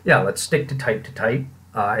 But yeah, let's stick to type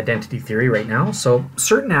identity theory right now. So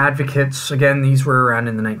certain advocates, again, these were around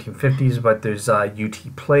in the 1950s, but there's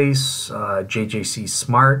U.T. Place, J.J.C.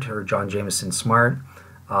 Smart, or John Jameson Smart,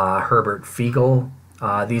 Herbert Fiegel.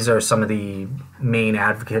 These are some of the main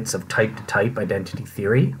advocates of type identity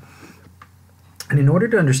theory. And in order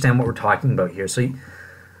to understand what we're talking about here, so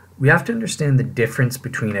we have to understand the difference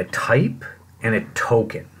between a type and a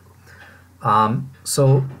token. In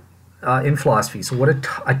philosophy, so what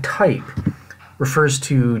a type refers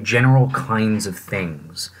to general kinds of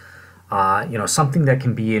things. Something that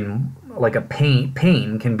can be in, like a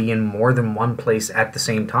pain can be in more than one place at the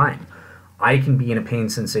same time. I can be in a pain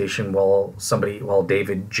sensation while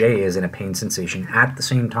David J is in a pain sensation at the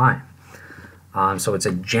same time. So it's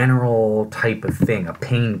a general type of thing, a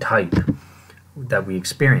pain type that we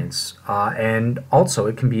experience. And also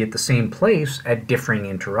it can be at the same place at differing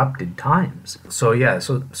interrupted times. So yeah,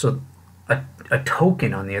 so a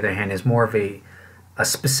token, on the other hand, is more of a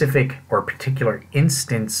specific or particular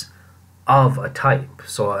instance of a type.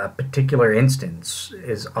 So a particular instance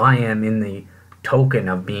is I am in the token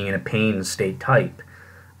of being in a pain state type,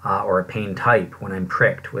 or a pain type when I'm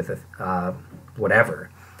pricked with a whatever.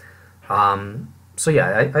 So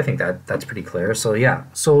yeah, I think that's pretty clear. So yeah,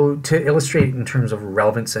 so to illustrate in terms of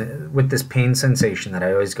relevance with this pain sensation that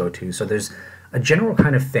I always go to, so there's a general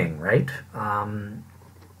kind of thing, right?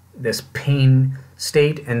 This pain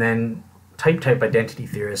state, and then type identity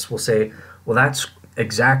theorists will say, well, that's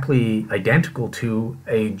exactly identical to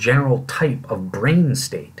a general type of brain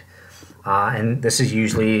state. And this is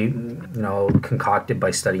usually, concocted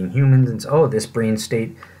by studying humans, and so, oh, this brain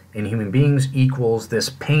state in human beings equals this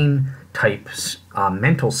pain type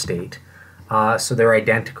mental state. So they're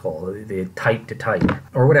identical, the type to type,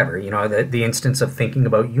 or whatever. The instance of thinking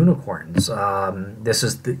about unicorns. This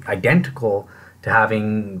is identical to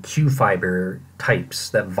having Q fiber types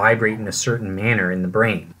that vibrate in a certain manner in the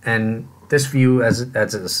brain. And this view,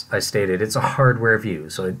 as I stated, it's a hardware view.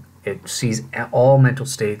 So it sees all mental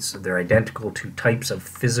states, they're identical to types of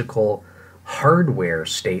physical hardware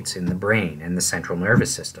states in the brain and the central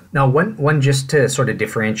nervous system. Now, one just to sort of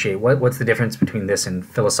differentiate, what's the difference between this and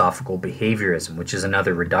philosophical behaviorism, which is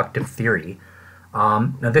another reductive theory.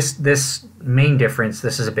 Now, this main difference,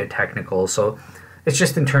 this is a bit technical, so it's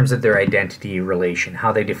just in terms of their identity relation,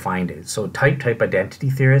 how they defined it. So type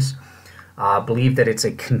identity theorists believe that it's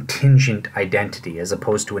a contingent identity as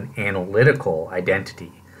opposed to an analytical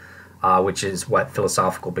identity, which is what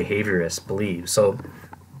philosophical behaviorists believe. So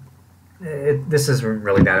this isn't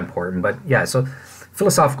really that important, but yeah, so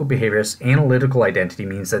philosophical behaviorists, analytical identity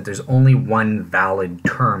means that there's only one valid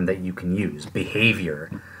term that you can use,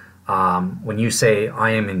 behavior. When you say,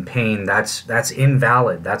 I am in pain, that's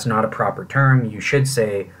invalid. That's not a proper term. You should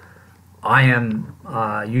say,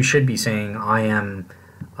 you should be saying, I am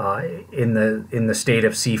in the state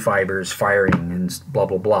of C fibers firing and blah,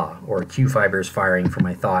 blah, blah, or Q fibers firing for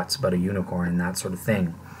my thoughts about a unicorn and that sort of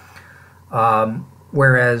thing.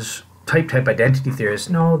 Whereas type identity theorists,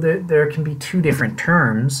 no, there can be two different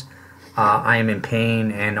terms, I am in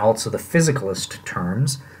pain, and also the physicalist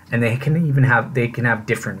terms, and they can have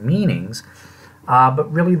different meanings,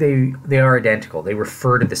 but really they are identical. They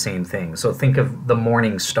refer to the same thing. So think of the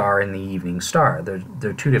morning star and the evening star.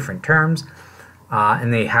 They're two different terms,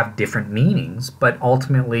 and they have different meanings, but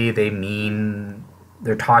ultimately they mean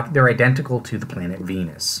they're identical to the planet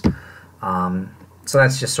Venus. So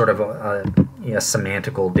that's just sort of a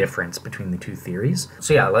semantical difference between the two theories.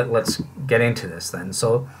 So yeah, let's get into this then.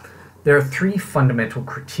 So there are three fundamental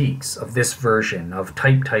critiques of this version of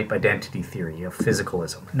type identity theory of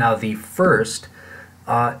physicalism. Now, the first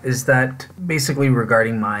is that basically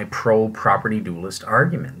regarding my pro-property-dualist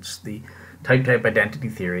arguments, the type identity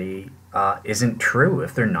theory isn't true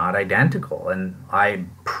if they're not identical. And I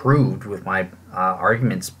proved with my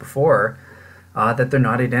arguments before that they're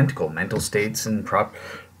not identical. Mental states have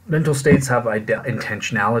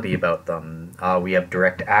intentionality about them. We have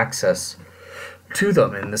direct access to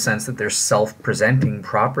them in the sense that they're self-presenting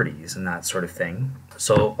properties and that sort of thing.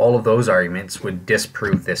 So all of those arguments would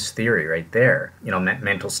disprove this theory right there.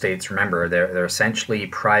 Mental states, remember, they're essentially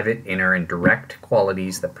private, inner, and direct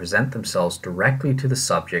qualities that present themselves directly to the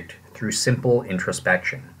subject through simple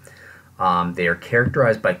introspection. They are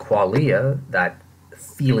characterized by qualia, that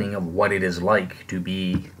feeling of what it is like to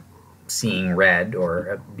be seeing red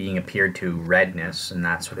or being appeared to redness and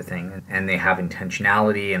that sort of thing, and they have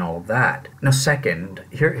intentionality and all of that. Now, second,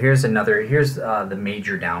 here's the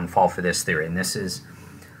major downfall for this theory, and this is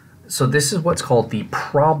what's called the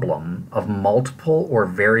problem of multiple or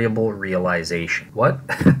variable realization. What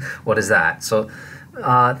is that? So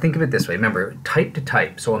think of it this way. Remember, type to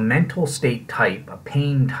type. So a mental state type, a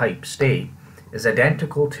pain type state, is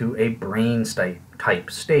identical to a brain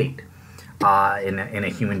type state in a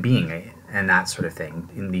human being and that sort of thing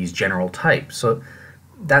in these general types. So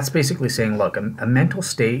that's basically saying, look, a mental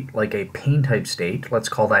state like a pain type state, let's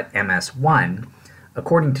call that MS1,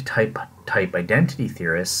 according to type identity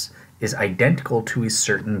theorists, is identical to a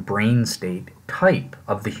certain brain state type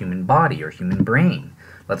of the human body or human brain.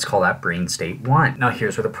 Let's call that brain state 1. Now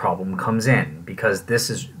here's where the problem comes in, because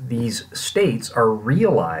these states are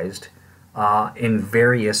realized in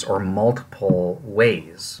various or multiple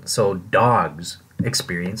ways. So dogs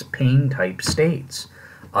experience pain type states.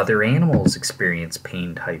 Other animals experience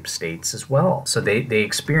pain type states as well. So they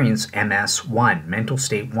experience MS1, mental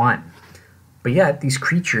state 1. But yet these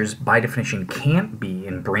creatures by definition can't be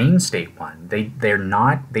in brain state 1.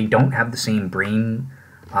 They don't have the same brain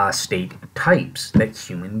state types that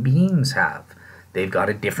human beings have. They've got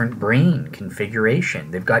a different brain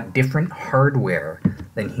configuration. They've got different hardware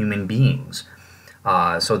than human beings.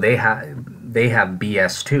 So they have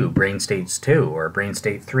BS2, brain states 2, or brain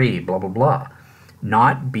state 3, blah, blah, blah.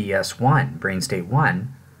 Not BS1, brain state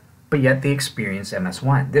 1, but yet they experience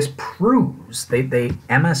MS1. This proves they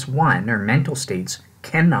MS1, or mental states,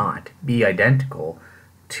 cannot be identical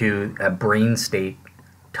to a brain state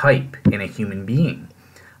type in a human being,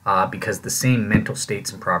 because the same mental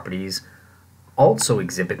states and properties also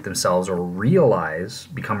exhibit themselves or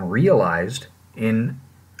become realized in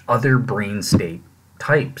other brain state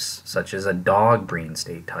types, such as a dog brain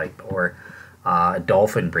state type or a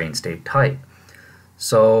dolphin brain state type.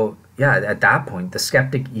 So yeah, at that point, the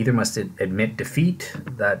skeptic either must admit defeat,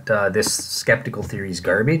 that this skeptical theory is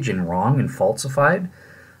garbage and wrong and falsified,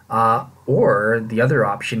 or the other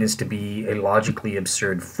option is to be a logically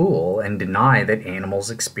absurd fool and deny that animals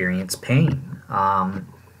experience pain.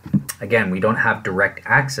 Again, we don't have direct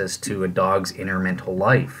access to a dog's inner mental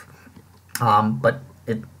life, but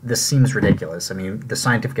this seems ridiculous. I mean, the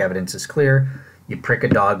scientific evidence is clear. You prick a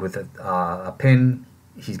dog with a pin,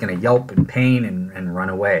 he's going to yelp in pain and run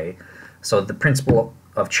away. So the principle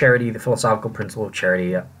of charity, the philosophical principle of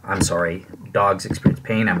charity, I'm sorry, dogs experience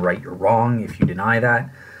pain, I'm right, you're wrong if you deny that.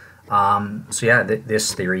 So yeah,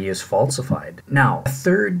 this theory is falsified. Now,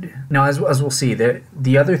 as we'll see,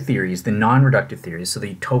 the other theories, the non-reductive theories, so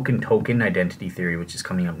the token identity theory, which is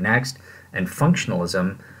coming up next, and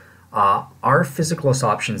functionalism, are physicalist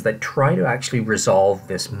options that try to actually resolve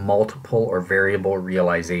this multiple or variable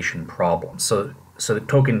realization problem. So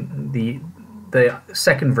the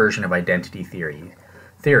second version of identity theory,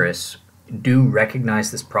 theorists do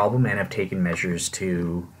recognize this problem and have taken measures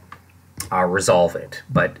to resolve it.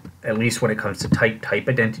 But at least when it comes to type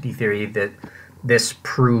identity theory, that this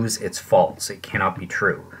proves it's false. It cannot be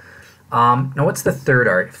true. Now, what's the third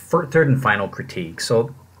and final critique?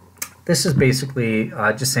 So this is basically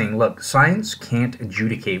just saying, look, science can't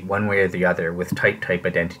adjudicate one way or the other with type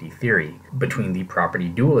identity theory between the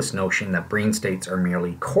property-dualist notion that brain states are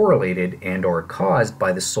merely correlated and or caused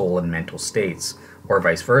by the soul and mental states, or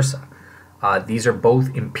vice versa. These are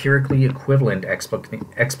both empirically equivalent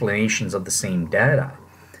explanations of the same data.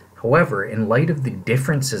 However, in light of the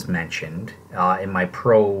differences mentioned in my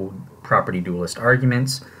pro-property-dualist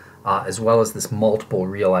arguments, as well as this multiple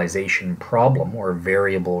realization problem or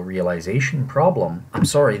variable realization problem,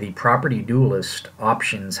 the property-dualist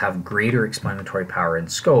options have greater explanatory power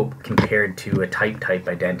and scope compared to a type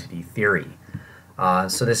identity theory.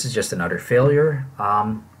 So this is just an utter failure.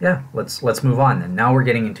 Yeah, let's move on then. Now we're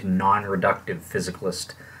getting into non-reductive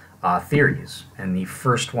physicalist theories, and the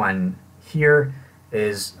first one here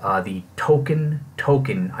is the token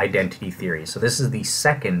identity theory. So this is the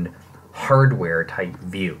second hardware type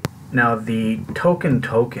view. Now the token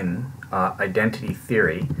identity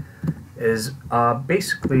theory is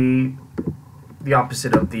basically the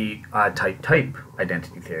opposite of the type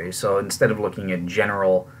identity theory. So instead of looking at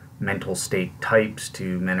general mental state types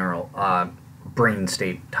to brain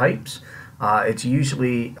state types, it's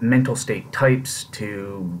usually mental state types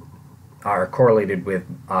are correlated with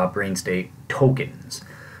brain state tokens.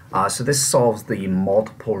 So this solves the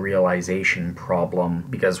multiple realization problem,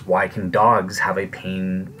 because why can dogs have a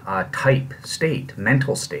pain type state,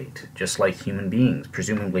 mental state, just like human beings?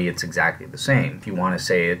 Presumably it's exactly the same. If you want to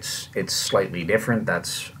say it's slightly different,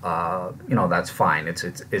 that's that's fine. It's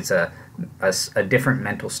a different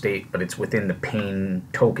mental state, but it's within the pain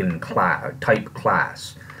token type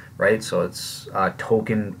class, right? So it's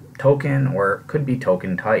token, or could be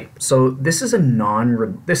token type. So this is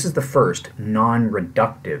the first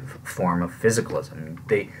non-reductive form of physicalism.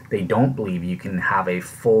 They don't believe you can have a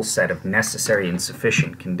full set of necessary and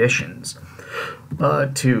sufficient conditions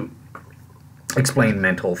to explain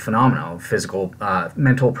mental phenomena,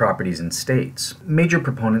 mental properties and states. Major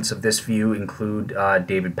proponents of this view include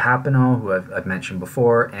David Papineau, who I've mentioned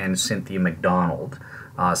before, and Cynthia MacDonald.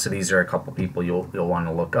 So these are a couple people you'll want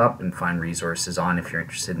to look up and find resources on if you're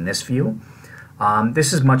interested in this view.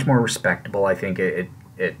 This is much more respectable. I think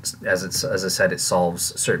as I said, it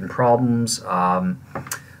solves certain problems.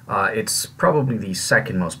 It's probably the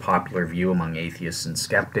second most popular view among atheists and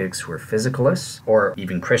skeptics who are physicalists, or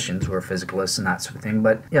even Christians who are physicalists and that sort of thing.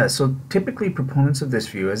 But yeah, so typically proponents of this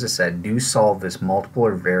view, as I said, do solve this multiple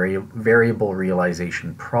or variable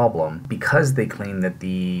realization problem because they claim that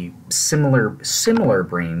the similar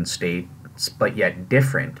brain states, but yet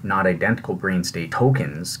different, not identical brain state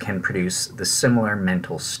tokens can produce the similar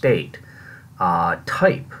mental state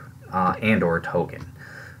type and or token.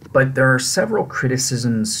 But there are several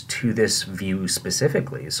criticisms to this view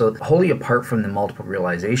specifically. So wholly apart from the multiple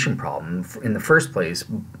realization problem, in the first place,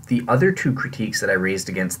 the other two critiques that I raised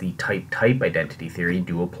against the type identity theory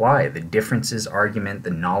do apply. The differences argument,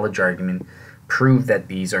 the knowledge argument, prove that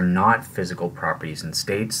these are not physical properties and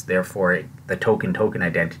states, therefore the token-token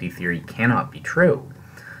identity theory cannot be true.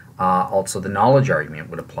 Also, the knowledge argument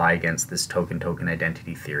would apply against this token-token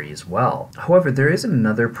identity theory as well. However, there is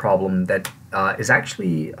another problem that is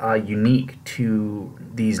actually unique to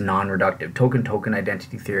these non-reductive token-token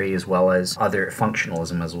identity theory as well as other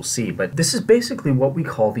functionalism, as we'll see. But this is basically what we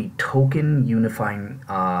call the token unifying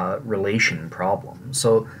relation problem.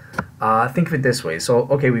 So think of it this way. So,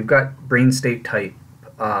 okay, we've got brain state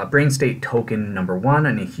token number 1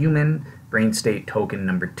 in a human, brain state token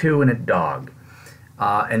number 2 in a dog.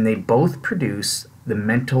 And they both produce the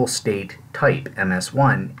mental state type,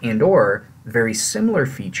 MS1, and or very similar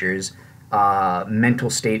features, mental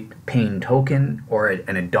state pain token,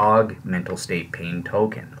 and a dog mental state pain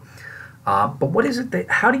token. But what is it that,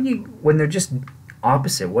 how do you, when they're just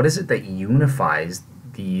opposite, what is it that unifies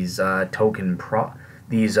these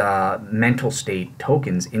mental state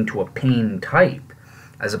tokens into a pain type,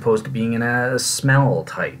 as opposed to being in a smell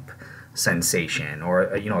type sensation, or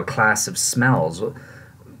a class of smells?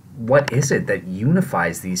 What is it that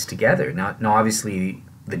unifies these together? Now obviously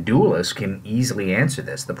the dualist can easily answer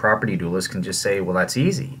this. The property dualist can just say, well, that's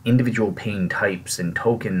easy. Individual pain types and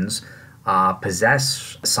tokens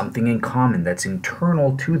possess something in common that's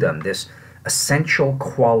internal to them, this essential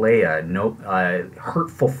qualia,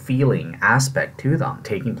 hurtful feeling aspect to them,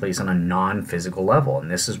 taking place on a non-physical level,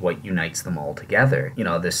 and this is what unites them all together.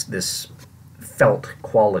 This felt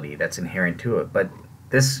quality that's inherent to it. But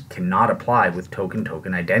this cannot apply with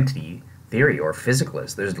token-token identity theory or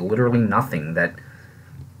physicalist. There's literally nothing that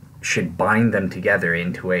should bind them together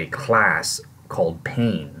into a class called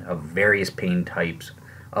pain, of various pain types,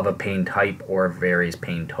 of a pain type or various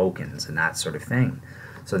pain tokens and that sort of thing.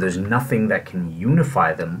 So there's nothing that can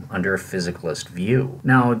unify them under a physicalist view.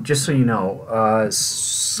 Now, just so you know,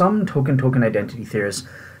 some token-token identity theorists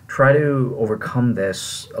try to overcome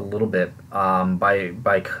this a little bit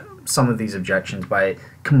by some of these objections by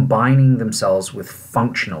combining themselves with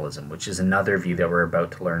functionalism, which is another view that we're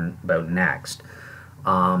about to learn about next.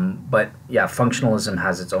 But yeah, functionalism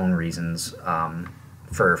has its own reasons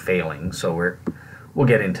for failing, so we'll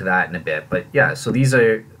get into that in a bit. But yeah, so these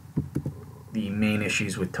are the main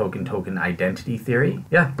issues with token-token identity theory.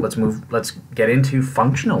 Yeah, let's get into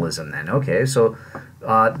functionalism then. Okay, so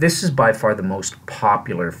this is by far the most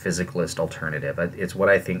popular physicalist alternative. It's what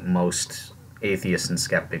I think most atheists and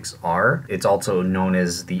skeptics are. It's also known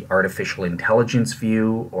as the artificial intelligence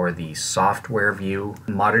view or the software view.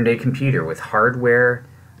 Modern day computer with hardware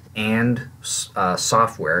and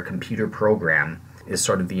software, a computer program, is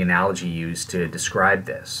sort of the analogy used to describe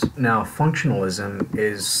this. Now, functionalism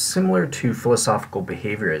is similar to philosophical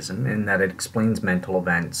behaviorism in that it explains mental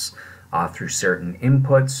events through certain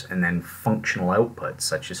inputs and then functional outputs,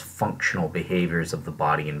 such as functional behaviors of the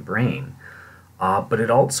body and brain. But it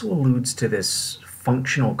also alludes to this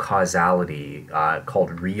functional causality called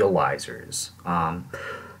realizers.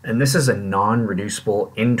 And this is a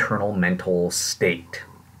non-reducible internal mental state.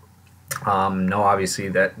 Obviously,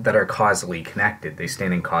 that are causally connected. They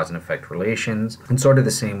stand in cause and effect relations, in sort of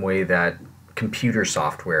the same way that computer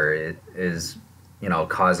software is,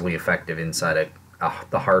 causally effective inside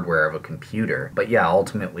the hardware of a computer. But yeah,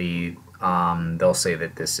 ultimately, they'll say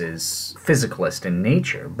that this is physicalist in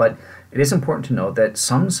nature. But it is important to note that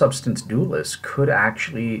some substance dualists could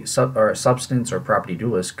actually, or substance or property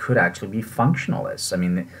dualists could actually be functionalists. I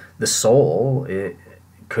mean, the soul, it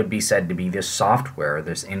could be said to be this software,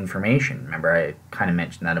 this information. Remember, I kind of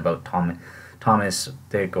mentioned that about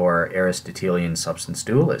Thomistic or Aristotelian substance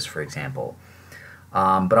dualists, for example.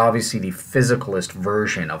 But obviously the physicalist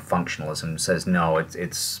version of functionalism says no,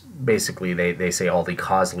 it's basically, they say all the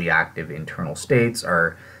causally active internal states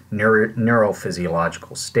are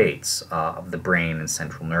neurophysiological states of the brain and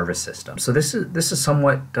central nervous system. So this is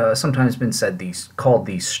somewhat sometimes been said called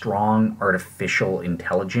the strong artificial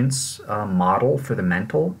intelligence model for the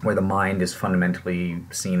mental, where the mind is fundamentally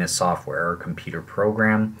seen as software or computer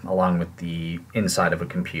program, along with the inside of a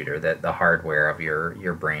computer, the hardware of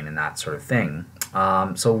your brain and that sort of thing.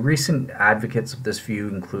 So recent advocates of this view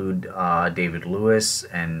include David Lewis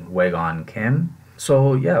and Wagon Kim.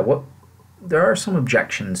 So yeah, there are some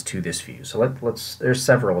objections to this view. So there's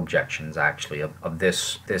several objections actually of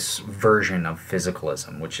this version of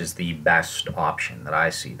physicalism, which is the best option that I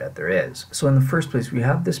see that there is. So in the first place, we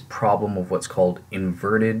have this problem of what's called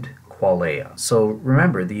inverted qualia. So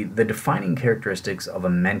remember, the defining characteristics of a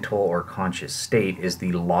mental or conscious state is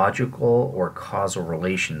the logical or causal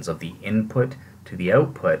relations of the input to the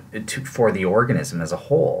output for the organism as a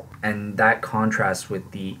whole. And that contrasts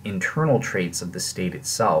with the internal traits of the state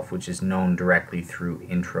itself, which is known directly through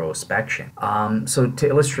introspection. So to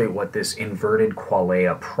illustrate what this inverted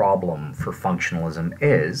qualia problem for functionalism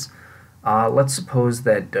is, let's suppose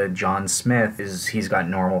that John Smith he's got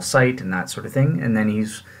normal sight and that sort of thing, and then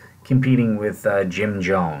he's competing with Jim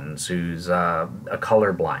Jones, who's a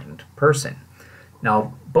colorblind person.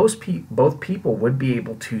 Now, both people would be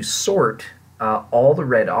able to sort all the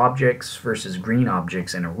red objects versus green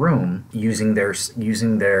objects in a room using their sense,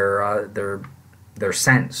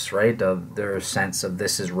 right? Their sense of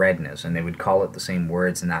this is redness, and they would call it the same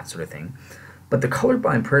words and that sort of thing. But the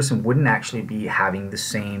colorblind person wouldn't actually be having the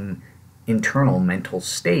same internal mental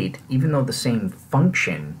state, even though the same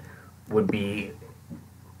function would be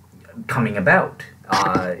coming about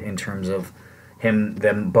in terms of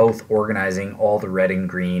them both organizing all the red and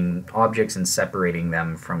green objects and separating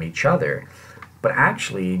them from each other. But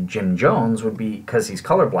actually, Jim Jones would be, because he's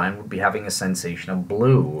colorblind, would be having a sensation of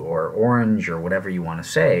blue or orange or whatever you want to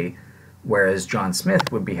say, whereas John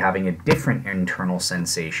Smith would be having a different internal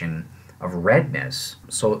sensation of redness.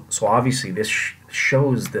 So obviously this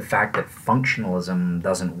shows the fact that functionalism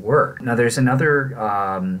doesn't work. Now there's another,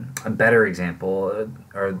 a better example,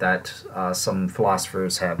 or that some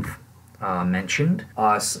philosophers have mentioned.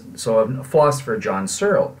 So a philosopher, John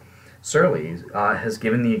Searle, has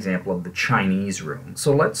given the example of the Chinese room.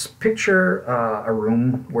 So let's picture a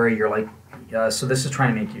room where you're like, so this is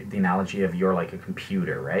trying to make the analogy of you're like a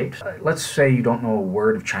computer, right? Let's say you don't know a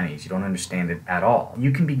word of Chinese, you don't understand it at all.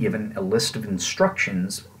 You can be given a list of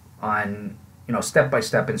instructions on,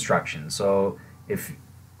 step-by-step instructions. So if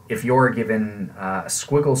you're given a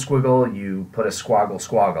squiggle, you put a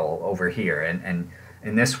squaggle over here, and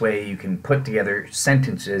in this way you can put together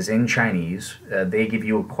sentences in Chinese. They give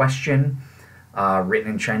you a question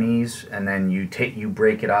written in Chinese, and then you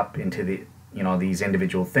break it up into these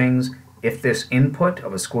individual things. If this input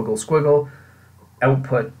of a squiggle,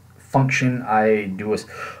 output function, I do a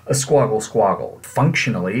squaggle.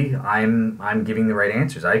 Functionally, I'm giving the right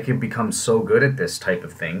answers. I could become so good at this type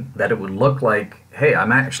of thing that it would look like, hey, I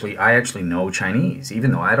actually know Chinese,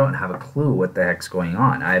 even though I don't have a clue what the heck's going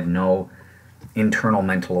on. I have no internal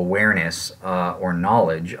mental awareness or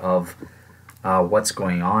knowledge of what's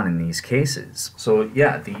going on in these cases. So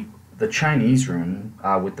yeah, the Chinese room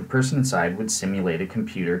with the person inside would simulate a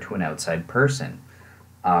computer to an outside person.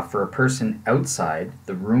 For a person outside,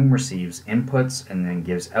 the room receives inputs and then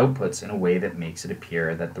gives outputs in a way that makes it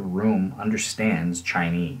appear that the room understands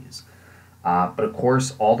Chinese. But of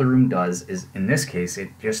course, all the room does is, in this case,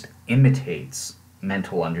 it just imitates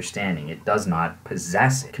mental understanding. It does not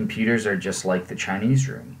possess it. Computers are just like the Chinese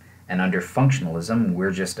room, and under functionalism,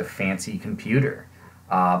 we're just a fancy computer.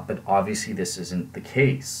 But obviously this isn't the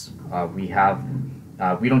case. We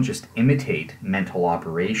don't just imitate mental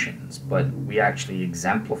operations, but we actually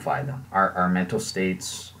exemplify them. Our mental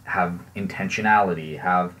states have intentionality,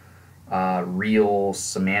 have real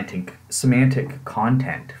semantic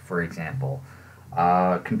content, for example.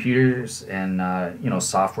 Computers and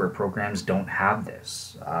software programs don't have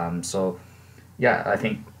this. So yeah, I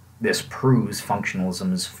think this proves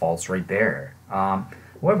functionalism is false right there.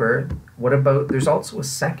 However, there's also a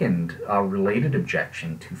second related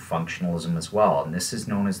objection to functionalism as well, and this is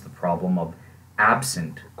known as the problem of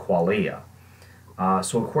absent qualia.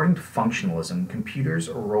 So according to functionalism, computers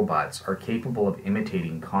or robots are capable of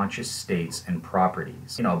imitating conscious states and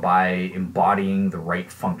properties, by embodying the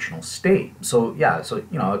right functional state. So yeah,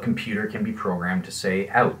 a computer can be programmed to say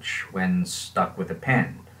ouch when stuck with a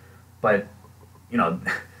pen, but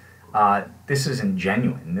this isn't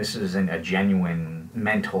genuine. This isn't a genuine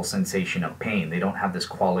mental sensation of pain. They don't have this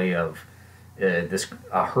quality of this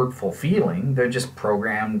hurtful feeling. They're just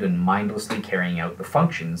programmed and mindlessly carrying out the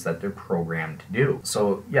functions that they're programmed to do.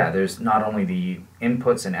 So yeah, there's not only the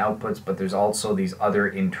inputs and outputs, but there's also these other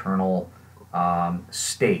internal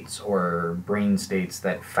states or brain states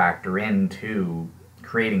that factor into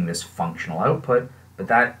creating this functional output. But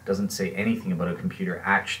that doesn't say anything about a computer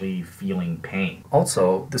actually feeling pain.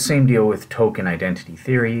 Also, the same deal with token identity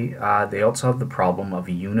theory. They also have the problem of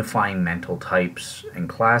unifying mental types and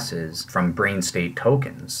classes from brain state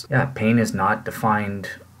tokens. Yeah, pain is not defined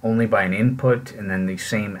only by an input and then the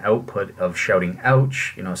same output of shouting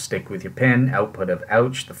ouch, stick with your pen, output of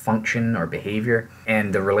ouch, the function or behavior,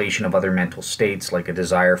 and the relation of other mental states like a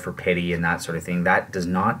desire for pity and that sort of thing. That does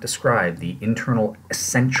not describe the internal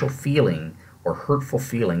essential feeling or hurtful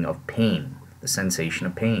feeling of pain, the sensation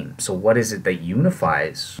of pain. So what is it that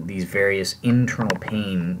unifies these various internal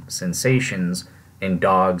pain sensations in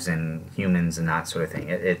dogs and humans and that sort of thing?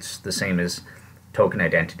 It's the same as token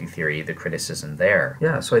identity theory, the criticism there.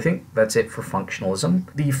 Yeah, so I think that's it for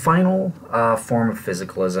functionalism. The final form of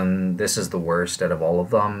physicalism, this is the worst out of all of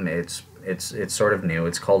them. It's sort of new.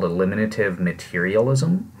 It's called eliminative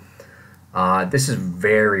materialism. This is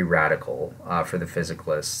very radical for the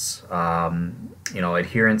physicalists.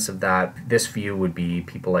 Adherents of this view would be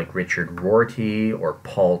people like Richard Rorty or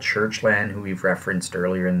Paul Churchland, who we've referenced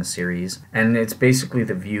earlier in the series. And it's basically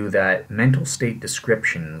the view that mental state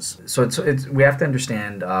descriptions, so we have to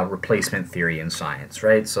understand replacement theory in science,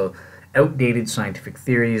 right? So outdated scientific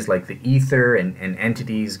theories like the ether and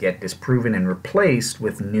entities get disproven and replaced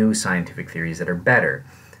with new scientific theories that are better.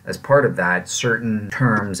 As part of that, certain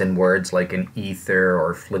terms and words like an ether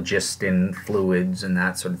or phlogiston fluids and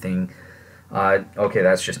that sort of thing, okay,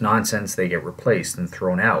 that's just nonsense. They get replaced and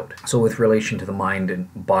thrown out. So with relation to the mind and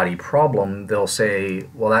body problem, they'll say,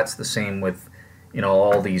 well, that's the same with,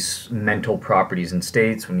 all these mental properties and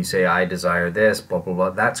states. When you say, I desire this, blah, blah, blah,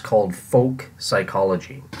 that's called folk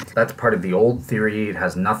psychology. That's part of the old theory. It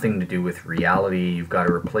has nothing to do with reality. You've got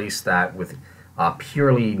to replace that with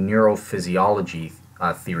purely neurophysiology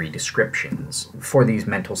theory descriptions for these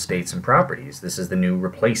mental states and properties. This is the new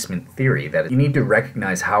replacement theory, that you need to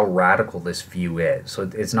recognize how radical this view is. So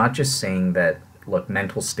it's not just saying that, look,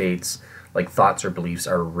 mental states like thoughts or beliefs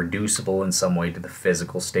are reducible in some way to the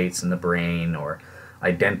physical states in the brain, or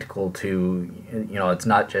identical to, it's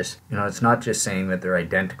not just saying that they're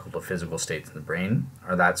identical to physical states in the brain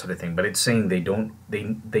or that sort of thing, but it's saying they don't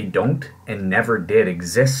and never did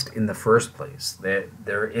exist in the first place.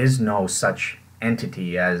 There is no such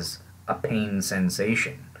entity as a pain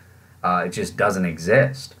sensation. It just doesn't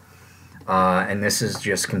exist. And this is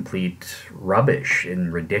just complete rubbish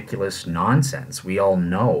and ridiculous nonsense. We all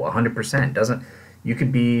know 100%. You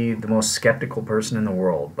could be the most skeptical person in the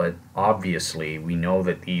world, but obviously we know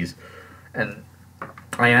that these, and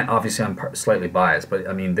I'm slightly biased, but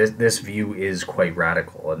I mean this view is quite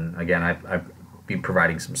radical. And again, I've been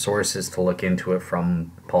providing some sources to look into it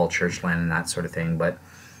from Paul Churchland and that sort of thing, but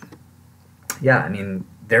yeah, I mean,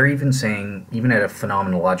 they're even saying, even at a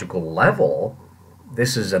phenomenological level,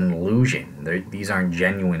 this is an illusion. These aren't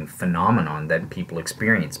genuine phenomenon that people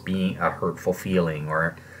experience, being a hurtful feeling,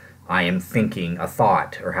 or I am thinking a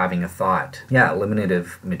thought or having a thought. Yeah,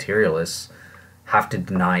 eliminative materialists have to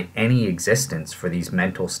deny any existence for these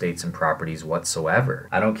mental states and properties whatsoever.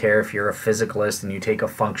 I don't care if you're a physicalist and you take a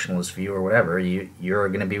functionalist view or whatever, you're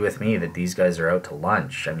going to be with me that these guys are out to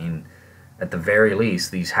lunch. I mean, at the very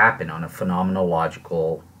least, these happen on a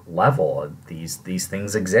phenomenological level. These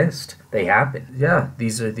things exist. They happen. Yeah,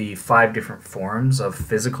 these are the 5 different forms of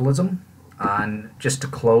physicalism. And just to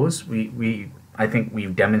close, I think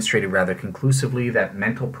we've demonstrated rather conclusively that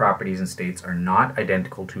mental properties and states are not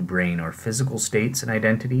identical to brain or physical states and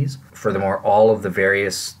identities. Furthermore, all of the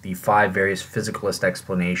 5 various physicalist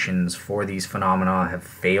explanations for these phenomena have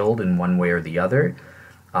failed in one way or the other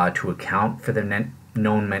to account for the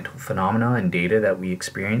known mental phenomena and data that we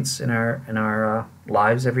experience in our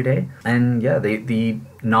lives every day. And yeah, the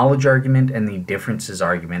knowledge argument and the differences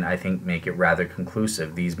argument, I think, make it rather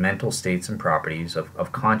conclusive. These mental states and properties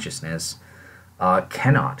of consciousness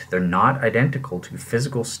they're not identical to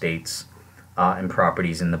physical states and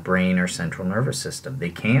properties in the brain or central nervous system. They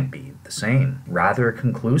can't be the same. Rather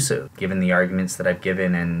conclusive, given the arguments that I've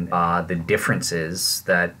given and the differences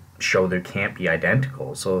that show they can't be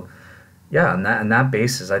identical. So yeah, on that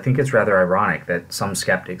basis, I think it's rather ironic that some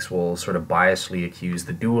skeptics will sort of biasly accuse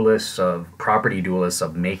the dualists of property-dualists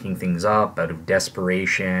of making things up out of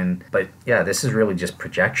desperation. But yeah, this is really just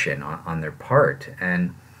projection on their part.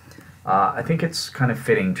 And I think it's kind of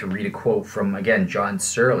fitting to read a quote from, again, John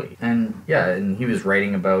Searle. And yeah, and he was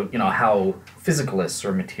writing about, how physicalists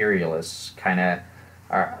or materialists kind of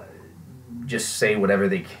are just say whatever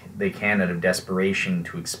they can out of desperation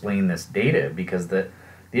to explain this data, because the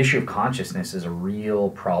issue of consciousness is a real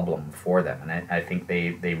problem for them, and I think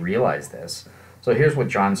they realize this. So here's what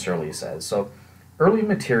John Searle says. So, early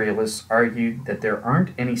materialists argued that there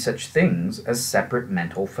aren't any such things as separate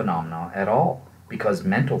mental phenomena at all, because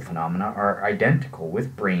mental phenomena are identical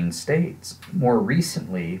with brain states. More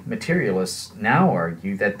recently, materialists now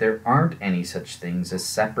argue that there aren't any such things as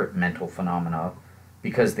separate mental phenomena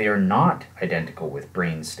because they are not identical with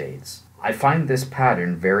brain states. I find this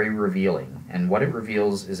pattern very revealing, and what it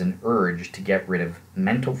reveals is an urge to get rid of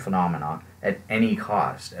mental phenomena at any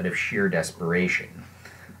cost, out of sheer desperation.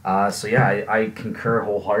 So yeah, I concur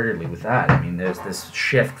wholeheartedly with that. I mean, there's this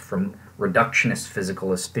shift from reductionist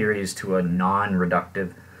physicalist theories to a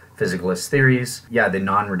non-reductive physicalist theories. Yeah, the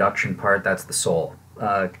non-reduction part, that's the soul.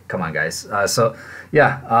 Come on, guys.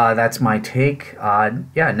 That's my take.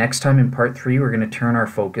 Next time in part 3, we're going to turn our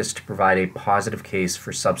focus to provide a positive case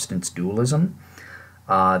for substance dualism,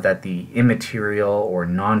 that the immaterial or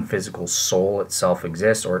non-physical soul itself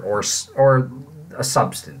exists, or a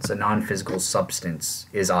substance, a non-physical substance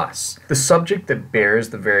is us. The subject that bears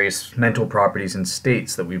the various mental properties and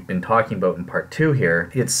states that we've been talking about in part 2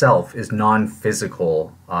 here itself is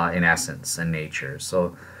non-physical in essence and nature.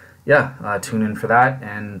 So tune in for that,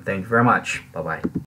 and thank you very much. Bye-bye.